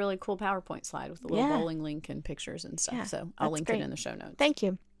 I have a really cool PowerPoint slide with a little bowling link and pictures and stuff. So I'll link it in the show notes. Thank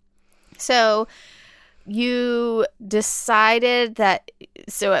you. So you decided that,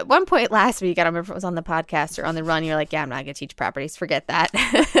 so at one point last week, I don't remember if it was on the podcast or on the run, you're like, yeah, I'm not going to teach properties. Forget that.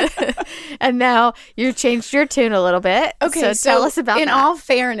 And now you've changed your tune a little bit. Okay. So tell us about that. In all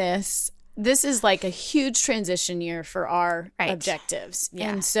fairness, this is like a huge transition year for our objectives.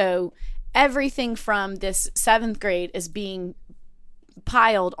 Yeah. And so everything from this 7th grade is being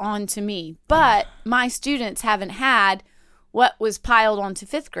piled onto me. But my students haven't had what was piled onto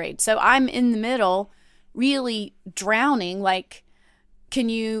 5th grade. So I'm in the middle really drowning. Like, can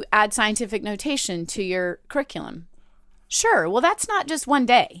you add scientific notation to your curriculum? Sure. Well, that's not just one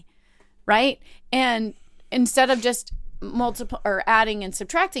day, right? And instead of just adding and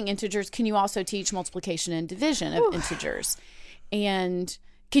subtracting integers, can you also teach multiplication and division of integers? And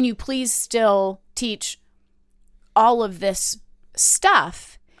can you please still teach all of this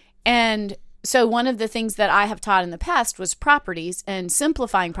stuff? And so one of the things that I have taught in the past was properties and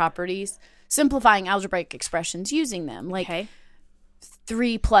simplifying algebraic expressions using them. Like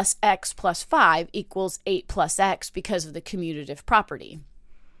 3 plus x plus 5 equals 8 plus x because of the commutative property.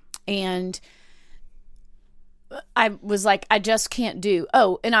 And I was like, I just can't do.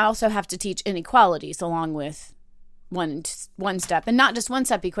 Oh, and I also have to teach inequalities along with one step, and not just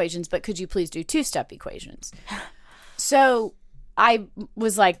one-step equations, but could you please do 2-step equations? So I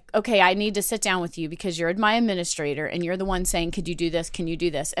was like, okay, I need to sit down with you because you're my administrator and you're the one saying, could you do this? Can you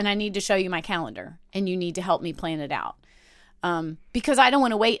do this? And I need to show you my calendar and you need to help me plan it out. because I don't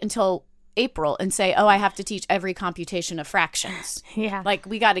want to wait until April and say, oh, I have to teach every computation of fractions. Yeah. Like,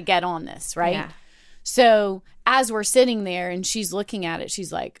 we got to get on this, right? Yeah. So as we're sitting there and she's looking at it,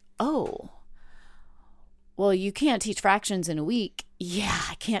 she's like, oh, well, you can't teach fractions in a week. Yeah,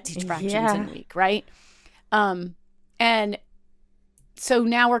 I can't teach fractions in a week, right? And so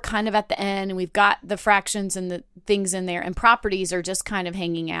now we're kind of at the end, and we've got the fractions and the things in there, and properties are just kind of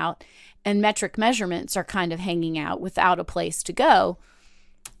hanging out, and metric measurements are kind of hanging out without a place to go.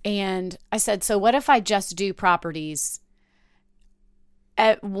 And I said, so what if I just do properties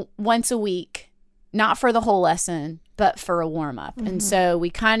once a week, not for the whole lesson, but for a warm-up? Mm-hmm. And so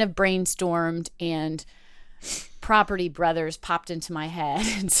we kind of brainstormed, and Property Brothers popped into my head.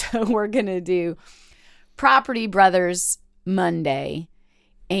 And so we're going to do Property Brothers Monday,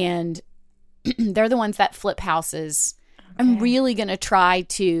 and they're the ones that flip houses. Okay. I'm really going to try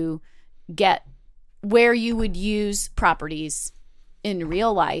to get where you would use properties in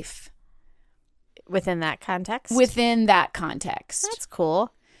real life. Within that context? Within that context. That's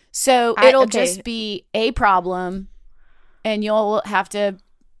cool. So it'll just be a problem, and you'll have to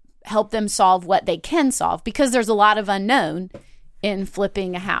help them solve what they can solve, because there's a lot of unknown in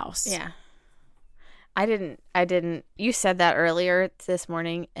flipping a house. Yeah. I didn't, you said that earlier this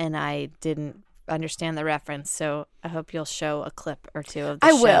morning, and I didn't understand the reference. So I hope you'll show a clip or two of the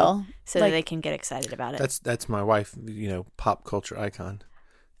show. I will. So that they can get excited about it. That's my wife, pop culture icon,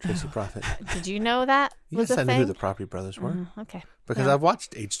 Tracy Prophet. Did you know that was a thing? Yes, I knew who the Property Brothers were. Okay. Because I've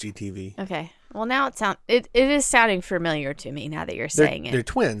watched HGTV. Okay. Well, now it is sounding familiar to me now that you're saying it. They're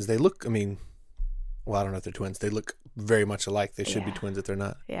twins. They look, I don't know if they're twins. They look very much alike. They should be twins if they're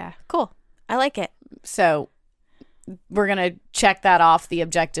not. Yeah. Cool. I like it. So we're going to check that off the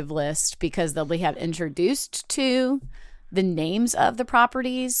objective list, because they'll have introduced to the names of the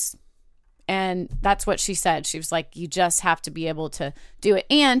properties. And that's what she said. She was like, you just have to be able to do it.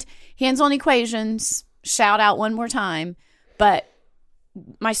 And hands-on equations, shout out one more time. But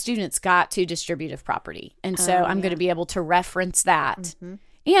my students got to distributive property. And so I'm going to be able to reference that. Mm-hmm.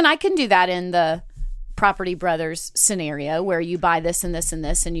 And I can do that in the Property Brothers scenario, where you buy this and this and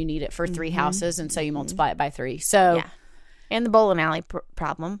this, and you need it for 3 houses. And so you multiply it by 3. So, and the bowling alley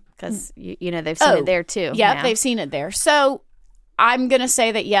problem, because, they've seen it there too. Yeah, they've seen it there. So I'm going to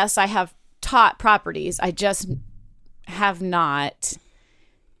say that, yes, I have taught properties. I just have not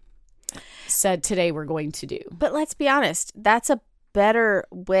said today we're going to do. But let's be honest, that's a better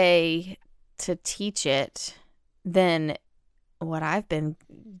way to teach it than what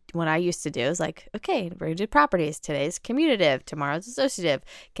I used to do. Is like, okay, we're going to do properties. Today's commutative, tomorrow's associative.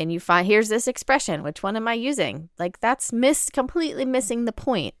 Can you find, here's this expression, which one am I using? Like, that's completely missing the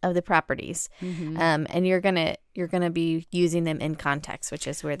point of the properties. Mm-hmm. And you're gonna be using them in context, which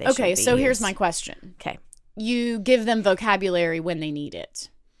is where they should be. Okay, so here's my question. Okay. You give them vocabulary when they need it.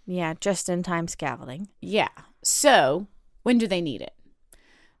 Yeah, just in time scaffolding. Yeah. So when do they need it?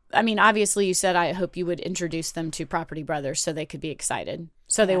 I mean, obviously you said I hope you would introduce them to Property Brothers so they could be excited.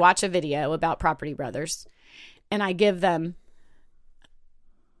 So they watch a video about Property Brothers, and I give them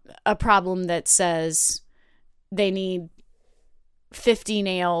a problem that says they need 50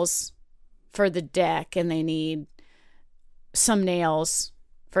 nails for the deck, and they need some nails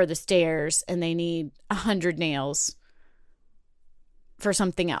for the stairs, and they need 100 nails for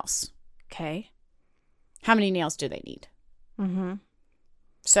something else. Okay. How many nails do they need? Mm-hmm.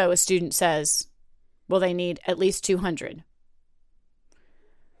 So a student says, well, they need at least 200.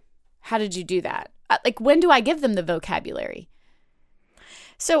 How did you do that? Like, when do I give them the vocabulary?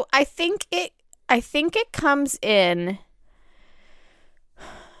 So I think it comes in.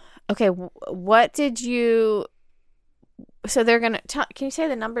 Okay, what did you? So they're gonna. Can you say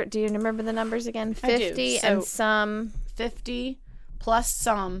the number? Do you remember the numbers again? 50 and some. 50 plus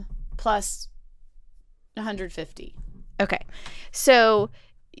some plus 150. Okay, so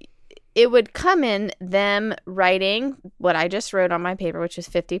it would come in them writing what I just wrote on my paper, which is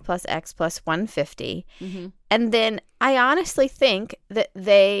 50 plus X plus 150. Mm-hmm. And then I honestly think that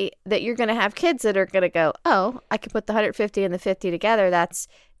you're going to have kids that are going to go, oh, I could put the 150 and the 50 together. That's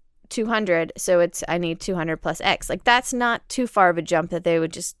 200. So I need 200 plus X. Like, that's not too far of a jump that they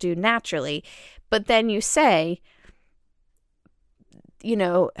would just do naturally. But then you say, you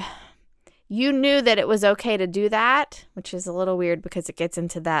knew that it was okay to do that, which is a little weird because it gets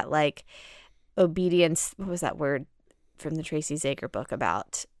into that, like, obedience. What was that word from the Tracy Zager book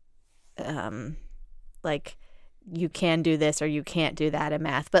about, like, you can do this or you can't do that in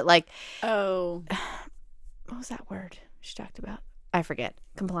math. But, like, what was that word she talked about? I forget.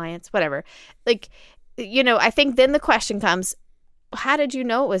 Compliance, whatever. Like, I think then the question comes, how did you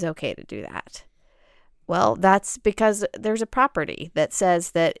know it was okay to do that? Well, that's because there's a property that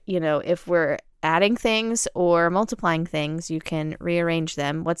says that, if we're adding things or multiplying things, you can rearrange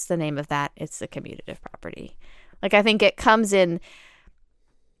them. What's the name of that? It's the commutative property. Like, I think it comes in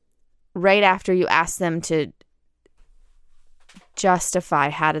right after you ask them to justify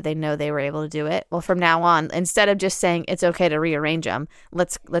how did they know they were able to do it. Well, from now on, instead of just saying it's okay to rearrange them,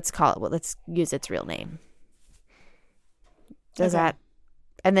 let's call it, let's use its real name. Does that?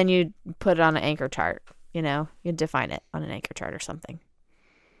 And then you put it on an anchor chart. You define it on an anchor chart or something.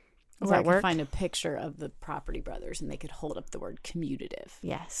 Does that work? Find a picture of the Property Brothers and they could hold up the word commutative.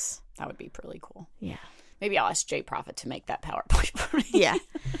 Yes. That would be really cool. Yeah. Maybe I'll ask Jay Profit to make that PowerPoint for me. Yeah.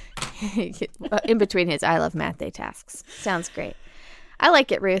 In between his I Love Math Day tasks. Sounds great. I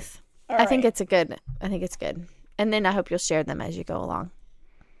like it, Ruth. I think it's good. And then I hope you'll share them as you go along.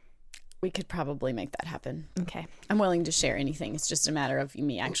 We could probably make that happen. Okay. I'm willing to share anything. It's just a matter of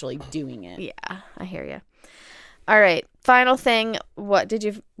me actually doing it. Yeah, I hear you. All right. Final thing. Was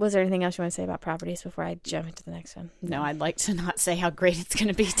there anything else you want to say about properties before I jump into the next one? No, I'd like to not say how great it's going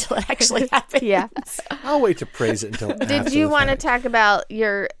to be till it actually happens. Yeah. I'll wait to praise it until Did you want to talk about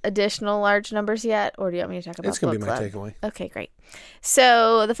your additional large numbers yet? Or do you want me to talk about It's going to be my club? takeaway. Okay, great.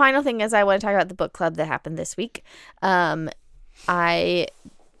 So the final thing is I want to talk about the book club that happened this week. I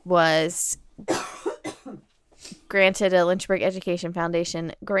was granted a Lynchburg Education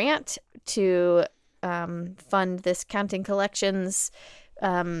Foundation grant to fund this Counting Collections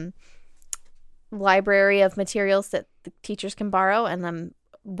library of materials that the teachers can borrow, and I'm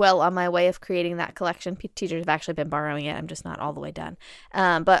well on my way of creating that collection. Teachers have actually been borrowing it. I'm just not all the way done.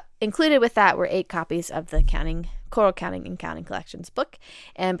 But included with that were 8 copies of the Choral Counting and Counting Collections book.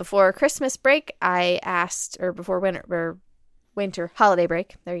 And before Christmas break, before winter holiday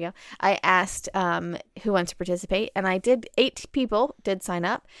break, there you go, I asked who wants to participate, and I did. 8 people did sign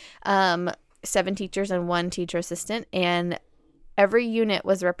up, 7 teachers and 1 teacher assistant, and every unit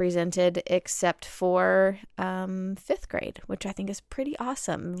was represented except for 5th grade, which I think is pretty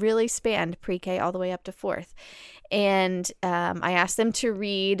awesome. Really spanned pre-K all the way up to 4th. And I asked them to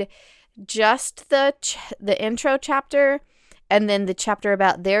read just the intro chapter, and then the chapter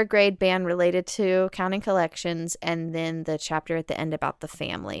about their grade band related to Counting Collections, and then the chapter at the end about the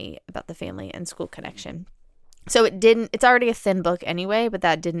family and school connection. So it's already a thin book anyway, but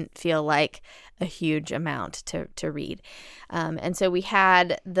that didn't feel like a huge amount to read. And so we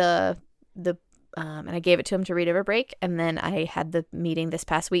had and I gave it to them to read over break, and then I had the meeting this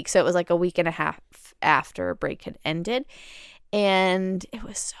past week. So it was like a week and a half after break had ended, and it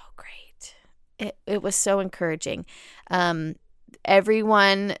was so great. It was so encouraging.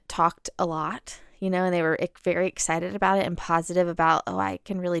 Everyone talked a lot, and they were very excited about it and positive about, I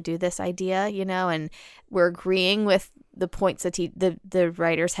can really do this idea, and we're agreeing with the points that the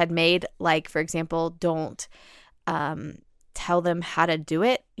writers had made. Like, for example, don't tell them how to do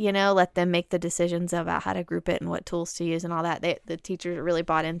it, let them make the decisions about how to group it and what tools to use and all that. The teachers really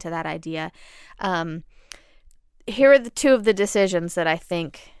bought into that idea. Here are the 2 of the decisions that I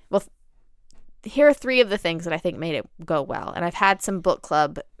think, here are 3 of the things that I think made it go well. And I've had some book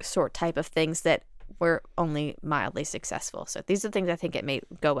club sort type of things that were only mildly successful. So these are the things I think it made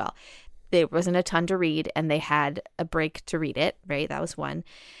go well. There wasn't a ton to read, and they had a break to read it, right? That was one.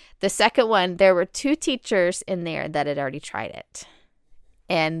 The second one, there were 2 teachers in there that had already tried it,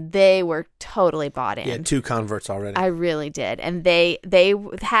 and they were totally bought in. Yeah, 2 converts already. I really did. And they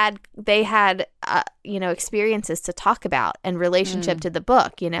had experiences to talk about and relationship to the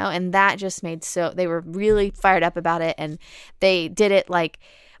book, and that just made they were really fired up about it. And they did it like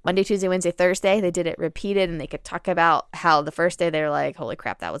Monday, Tuesday, Wednesday, Thursday. They did it repeated, and they could talk about how the first day they were like, holy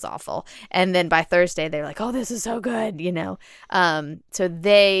crap, that was awful. And then by Thursday, they were like, oh, this is so good, So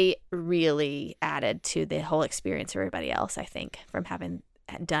they really added to the whole experience for everybody else, I think, from having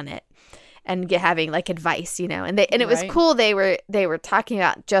done it and having like advice, and it was cool. They were talking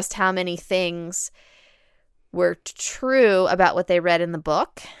about just how many things were true about what they read in the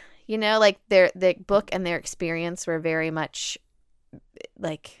book, like the book and their experience were very much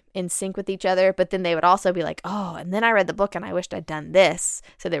like in sync with each other, but then they would also be like, oh, and then I read the book and I wished I'd done this.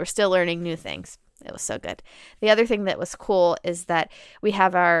 So they were still learning new things. It was so good. The other thing that was cool is that we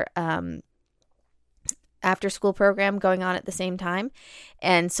have our after school program going on at the same time.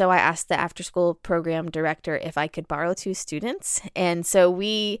 And so I asked the after school program director if I could borrow 2 students. And so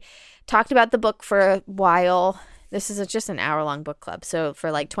we talked about the book for a while. This is just an hour-long book club. So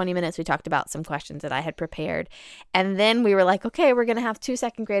for like 20 minutes, we talked about some questions that I had prepared. And then we were like, okay, we're going to have 2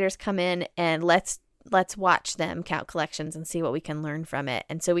 second graders come in and let's watch them count collections and see what we can learn from it.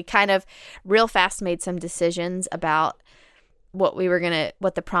 And so we kind of real fast made some decisions about what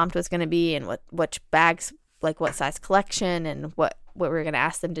the prompt was gonna be, and which bags, like what size collection, and what we were gonna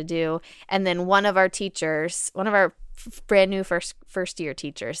ask them to do. And then one of our brand new first year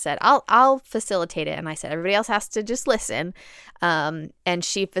teachers said, I'll facilitate it. And I said, everybody else has to just listen. And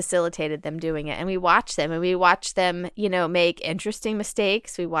she facilitated them doing it. And we watched them, make interesting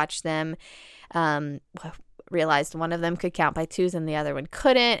mistakes. We watched them, realized one of them could count by twos and the other one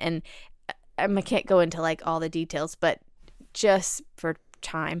couldn't. And I can't go into like all the details, but just for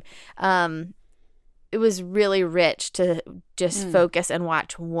time, it was really rich to just focus and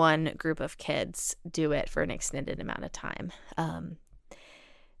watch one group of kids do it for an extended amount of time.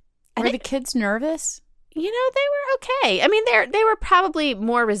 Were the kids nervous? They were okay. I mean, they were probably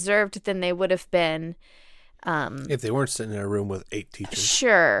more reserved than they would have been if they weren't sitting in a room with 8 teachers.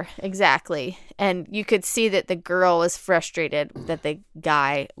 Sure, exactly. And you could see that the girl was frustrated that the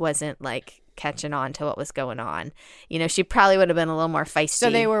guy wasn't like catching on to what was going on. She probably would have been a little more feisty. So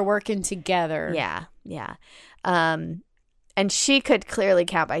they were working together. Yeah. And she could clearly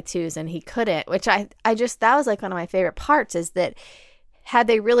count by twos and he couldn't, which that was like one of my favorite parts, is that had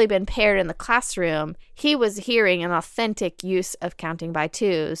they really been paired in the classroom, he was hearing an authentic use of counting by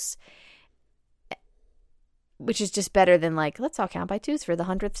twos, which is just better than like, let's all count by twos for the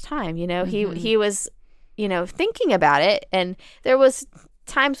 100th time. He was, thinking about it, and there was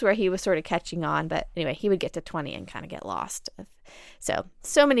times where he was sort of catching on, but anyway, he would get to 20 and kind of get lost.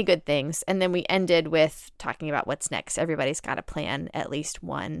 So many good things. And then we ended with talking about what's next. Everybody's got to plan at least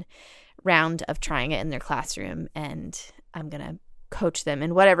one round of trying it in their classroom, and I'm going to coach them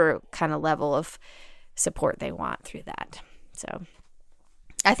in whatever kind of level of support they want through that. So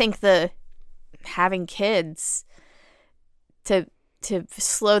I think having kids to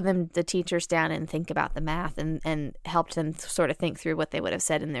slow the teachers down and think about the math and help them sort of think through what they would have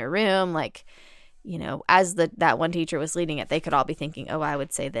said in their room. Like, as that one teacher was leading it, they could all be thinking, oh, I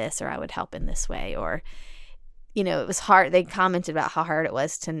would say this, or I would help in this way. Or, it was hard. They commented about how hard it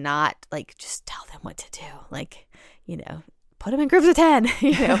was to not like, just tell them what to do. Like, put them in groups of 10,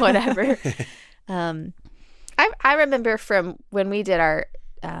 whatever. I remember from when we did our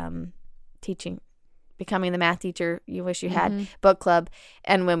teaching, Becoming the Math Teacher You Wish You Had book club,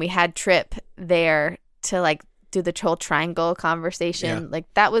 and when we had Trip there to like do the whole triangle conversation, like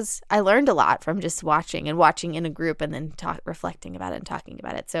I learned a lot from just watching in a group and then reflecting about it and talking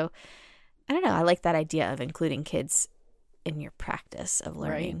about it. So I don't know, I like that idea of including kids in your practice of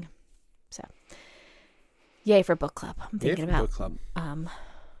learning. Right. So yay for book club. I'm thinking about book club.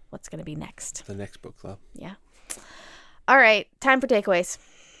 What's going to be next. The next book club. Yeah. All right, time for takeaways.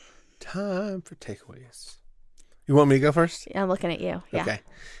 You want me to go first? I'm looking at you. Yeah. Okay.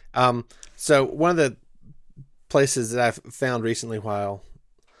 So one of the places that I've found recently while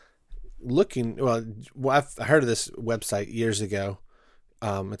looking, I've heard of this website years ago.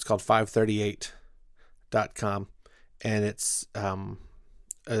 It's called 538.com, and it's a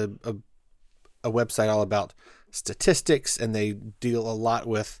website all about statistics, and they deal a lot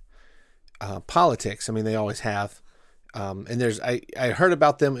with politics. I mean, they always have. And I heard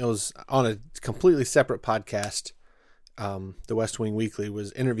about them. It was on a completely separate podcast. The West Wing Weekly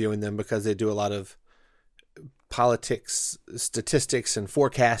was interviewing them because they do a lot of politics, statistics, and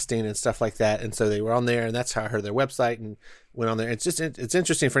forecasting and stuff like that. And so they were on there, and that's how I heard their website and went on there. It's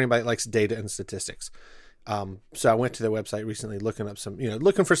interesting for anybody that likes data and statistics. So I went to their website recently, looking up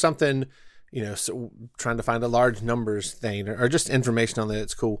looking for something, so trying to find a large numbers thing or just information on that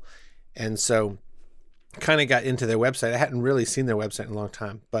that's cool. And so kind of got into their website. I hadn't really seen their website in a long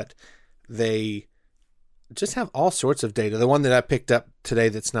time, but they just have all sorts of data. The one that I picked up today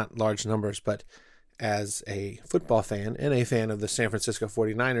that's not large numbers, but as a football fan and a fan of the San Francisco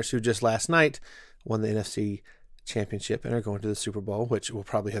 49ers, who just last night won the NFC Championship and are going to the Super Bowl, which will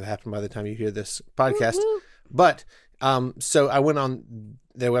probably have happened by the time you hear this podcast. Woo-hoo. But so I went on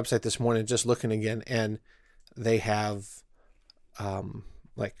their website this morning just looking again, and they have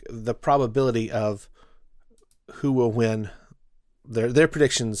like the probability of who will win their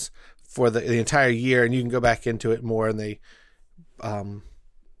predictions for the entire year, and you can go back into it more, and they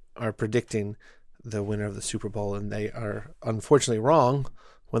are predicting the winner of the Super Bowl, and they are unfortunately wrong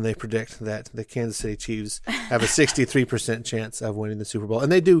when they predict that the Kansas City Chiefs have a 63% chance of winning the Super Bowl.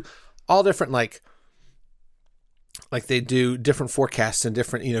 And they do all different like they do different forecasts and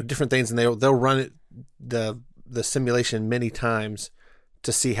different different things, and they'll run it the simulation many times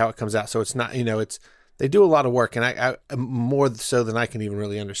to see how it comes out. So it's not they do a lot of work, and I more so than I can even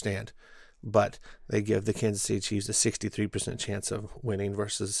really understand. But they give the Kansas City Chiefs a 63% chance of winning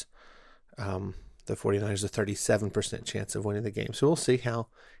versus the 49ers a 37% chance of winning the game. So we'll see how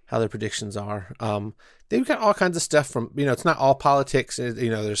their predictions are. They've got all kinds of stuff from, it's not all politics.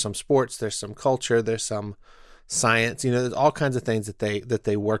 There's some sports, there's some culture, there's some science, there's all kinds of things that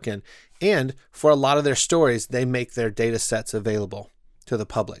they work in. And for a lot of their stories, they make their data sets available to the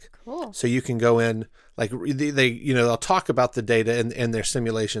public. Cool. So you can go in, like they'll talk about the data and their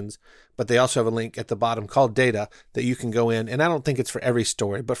simulations, but they also have a link at the bottom called data that you can go in. And I don't think it's for every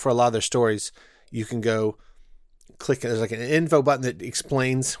story, but for a lot of their stories, you can go click. There's like an info button that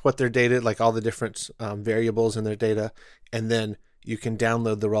explains what their data, like all the different variables in their data. And then you can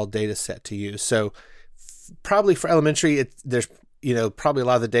download the raw data set to use. So probably for elementary, there's, probably a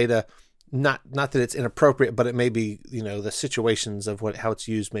lot of the data, not that it's inappropriate, but it may be, the situations of how it's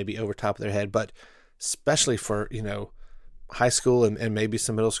used may be over top of their head. But especially for, high school and maybe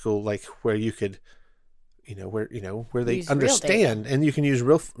some middle school, like where you could, where they understand and you can use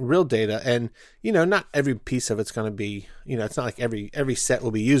real data. And, not every piece of it's going to be, it's not like every set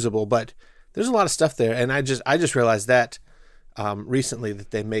will be usable, but there's a lot of stuff there. And I just realized that recently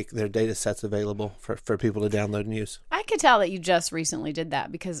that they make their data sets available for people to download and use. I could tell that you just recently did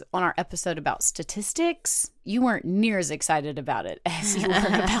that because on our episode about statistics, you weren't near as excited about it as you were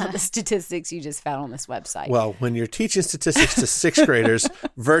about the statistics you just found on this website. Well, when you're teaching statistics to sixth graders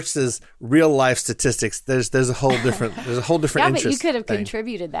versus real life statistics, there's a whole different interest. Yeah, but you could have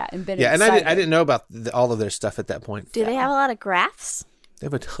contributed that and been excited. And I didn't know about all of their stuff at that point. Do they have a lot of graphs? They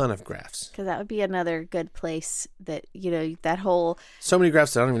have a ton of graphs. Because that would be another good place that, that whole... So many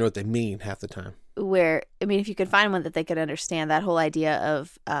graphs that I don't even know what they mean half the time. Where, if you could find one that they could understand, that whole idea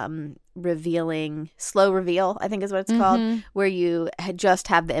of revealing, slow reveal, I think is what it's called, where you just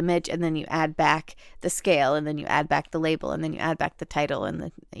have the image and then you add back the scale and then you add back the label and then you add back the title and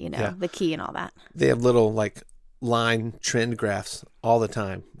the, the key and all that. They have little, line trend graphs all the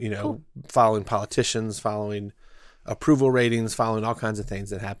time, cool. Following politicians, following approval ratings, following all kinds of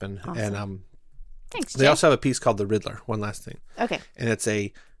things that happen. Awesome. And thanks, they also have a piece called the Riddler. One last thing. Okay. And it's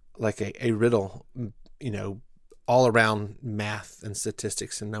a riddle, all around math and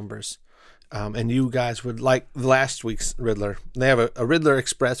statistics and numbers. And you guys would like last week's Riddler. They have a Riddler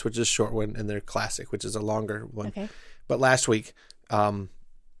Express, which is a short one, and their Classic, which is a longer one. Okay. But last week, the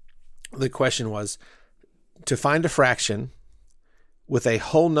question was to find a fraction with a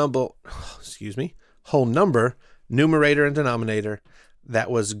whole number, numerator and denominator,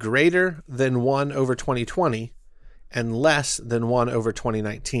 that was greater than 1 over 2020 and less than 1 over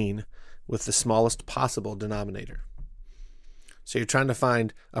 2019 with the smallest possible denominator. So you're trying to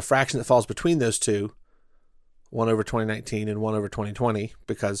find a fraction that falls between those two, 1 over 2019 and 1 over 2020,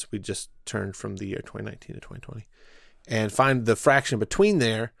 because we just turned from the year 2019 to 2020, and find the fraction between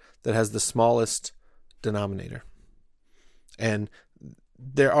there that has the smallest denominator. And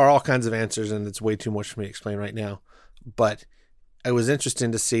there are all kinds of answers, and it's way too much for me to explain right now. But it was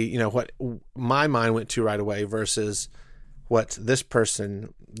interesting to see, what my mind went to right away versus what this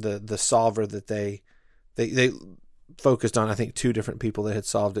person, the solver that they focused on. I think two different people that had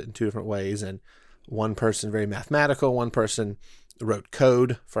solved it in two different ways, and one person very mathematical, one person wrote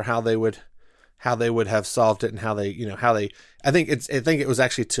code for how they would have solved it and how they. I think it was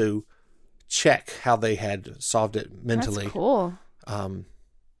actually to check how they had solved it mentally. That's cool.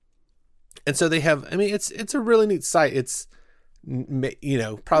 And so they have, it's a really neat site. It's,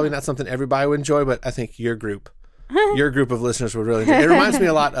 probably not something everybody would enjoy, but I think your group of listeners would really enjoy. It reminds me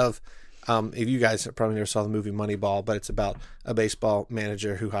a lot of, if you guys probably never saw the movie Moneyball, but it's about a baseball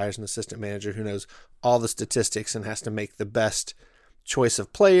manager who hires an assistant manager who knows all the statistics and has to make the best choice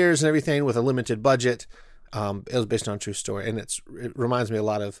of players and everything with a limited budget. It was based on a true story. And it reminds me a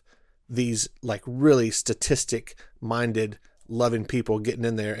lot of these really statistic minded, loving people getting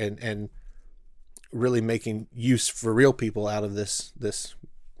in there and really making use for real people out of this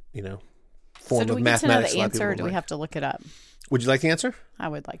form of mathematics. So do we get to know the answer, or do we have to look it up? Would you like the answer? I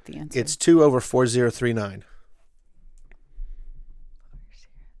would like the answer. It's 2 over 4039.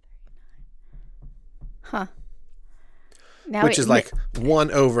 Huh. Which is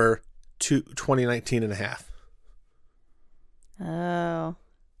 1 over 2019 and a half. Oh.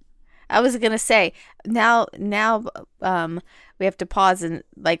 I was going to say, now we have to pause and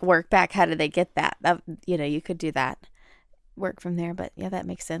work back. How do they get that? You could do that. Work from there. But yeah, that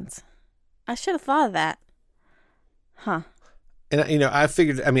makes sense. I should have thought of that. Huh. And, I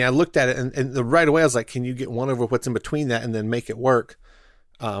figured, I looked at it and right away I was like, can you get 1 over what's in between that and then make it work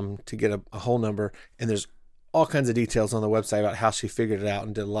to get a whole number? And there's all kinds of details on the website about how she figured it out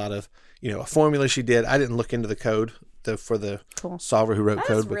and did a lot of, a formula she did. I didn't look into the code for the solver who wrote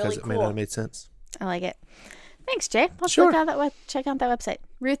code because it may not have made sense. I like it. Thanks, Jay. Let's sure. check out that website.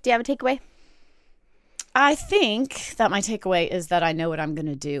 Ruth, do you have a takeaway? I think that my takeaway is that I know what I'm going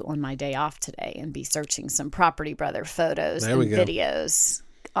to do on my day off today and be searching some Property Brother photos and videos.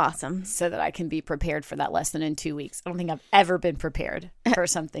 Awesome. So that I can be prepared for that lesson in 2 weeks. I don't think I've ever been prepared for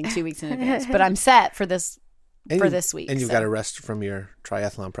something 2 weeks in advance, but I'm set for this this week. And you've got to rest from your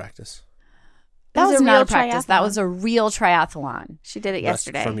triathlon practice. That was not a practice. That was a real triathlon. She did it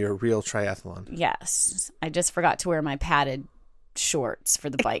yesterday. From your real triathlon. Yes. I just forgot to wear my padded shorts for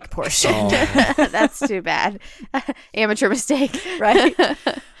the bike portion. That's too bad. Amateur mistake. Right?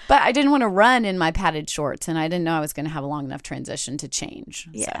 But I didn't want to run in my padded shorts, and I didn't know I was going to have a long enough transition to change.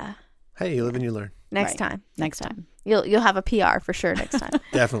 Yeah. So. Hey, you live and you learn. Next time. Next time. You'll have a PR for sure next time.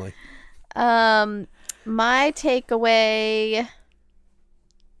 Definitely. My takeaway...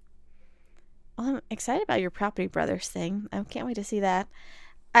 Well, I'm excited about your Property Brothers thing. I can't wait to see that.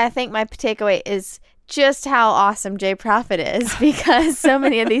 I think my takeaway is just how awesome Jay Prophet is, because so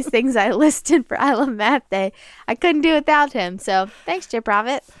many of these things I listed for I Love Math Day, I couldn't do without him. So thanks, Jay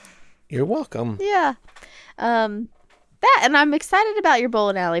Prophet. You're welcome. Yeah. And I'm excited about your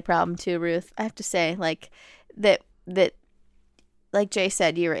bowling alley problem too, Ruth. I have to say, like that like Jay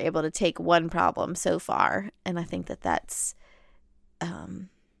said, you were able to take one problem so far, and I think that's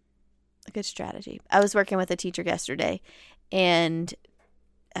a good strategy. I was working with a teacher yesterday, and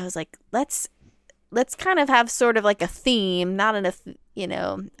I was like, let's kind of have sort of like a theme, not in a,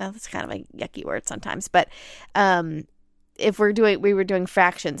 that's kind of a yucky word sometimes, but if we were doing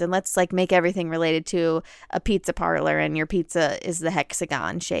fractions, and let's like make everything related to a pizza parlor, and your pizza is the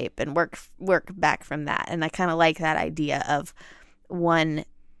hexagon shape, and work back from that. And I kind of like that idea of one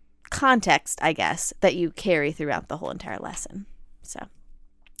context, I guess, that you carry throughout the whole entire lesson. So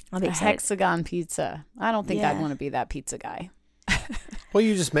I'll be excited. Hexagon pizza. I don't think I'd want to be that pizza guy. Well,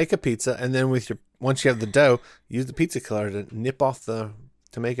 you just make a pizza, and then once you have the dough, use the pizza color to nip off to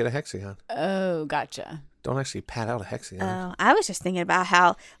make it a hexagon. Oh, gotcha. Don't actually pat out a hexagon. Oh, I was just thinking about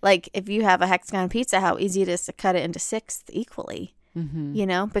how, like, if you have a hexagon pizza, how easy it is to cut it into sixths equally.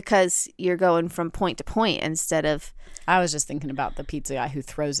 Mm-hmm. Because you're going from point to point instead of... I was just thinking about the pizza guy who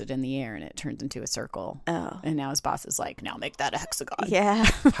throws it in the air and it turns into a circle. Oh. And now his boss is like, now make that a hexagon. Yeah.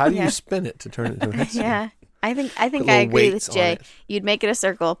 How do you spin it to turn it into a hexagon? Yeah. I think I agree with Jay. You'd make it a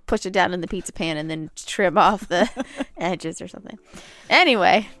circle, push it down in the pizza pan, and then trim off the edges or something.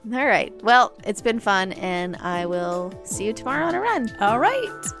 Anyway, all right. Well, it's been fun, and I will see you tomorrow on a run. All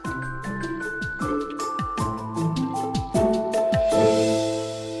right.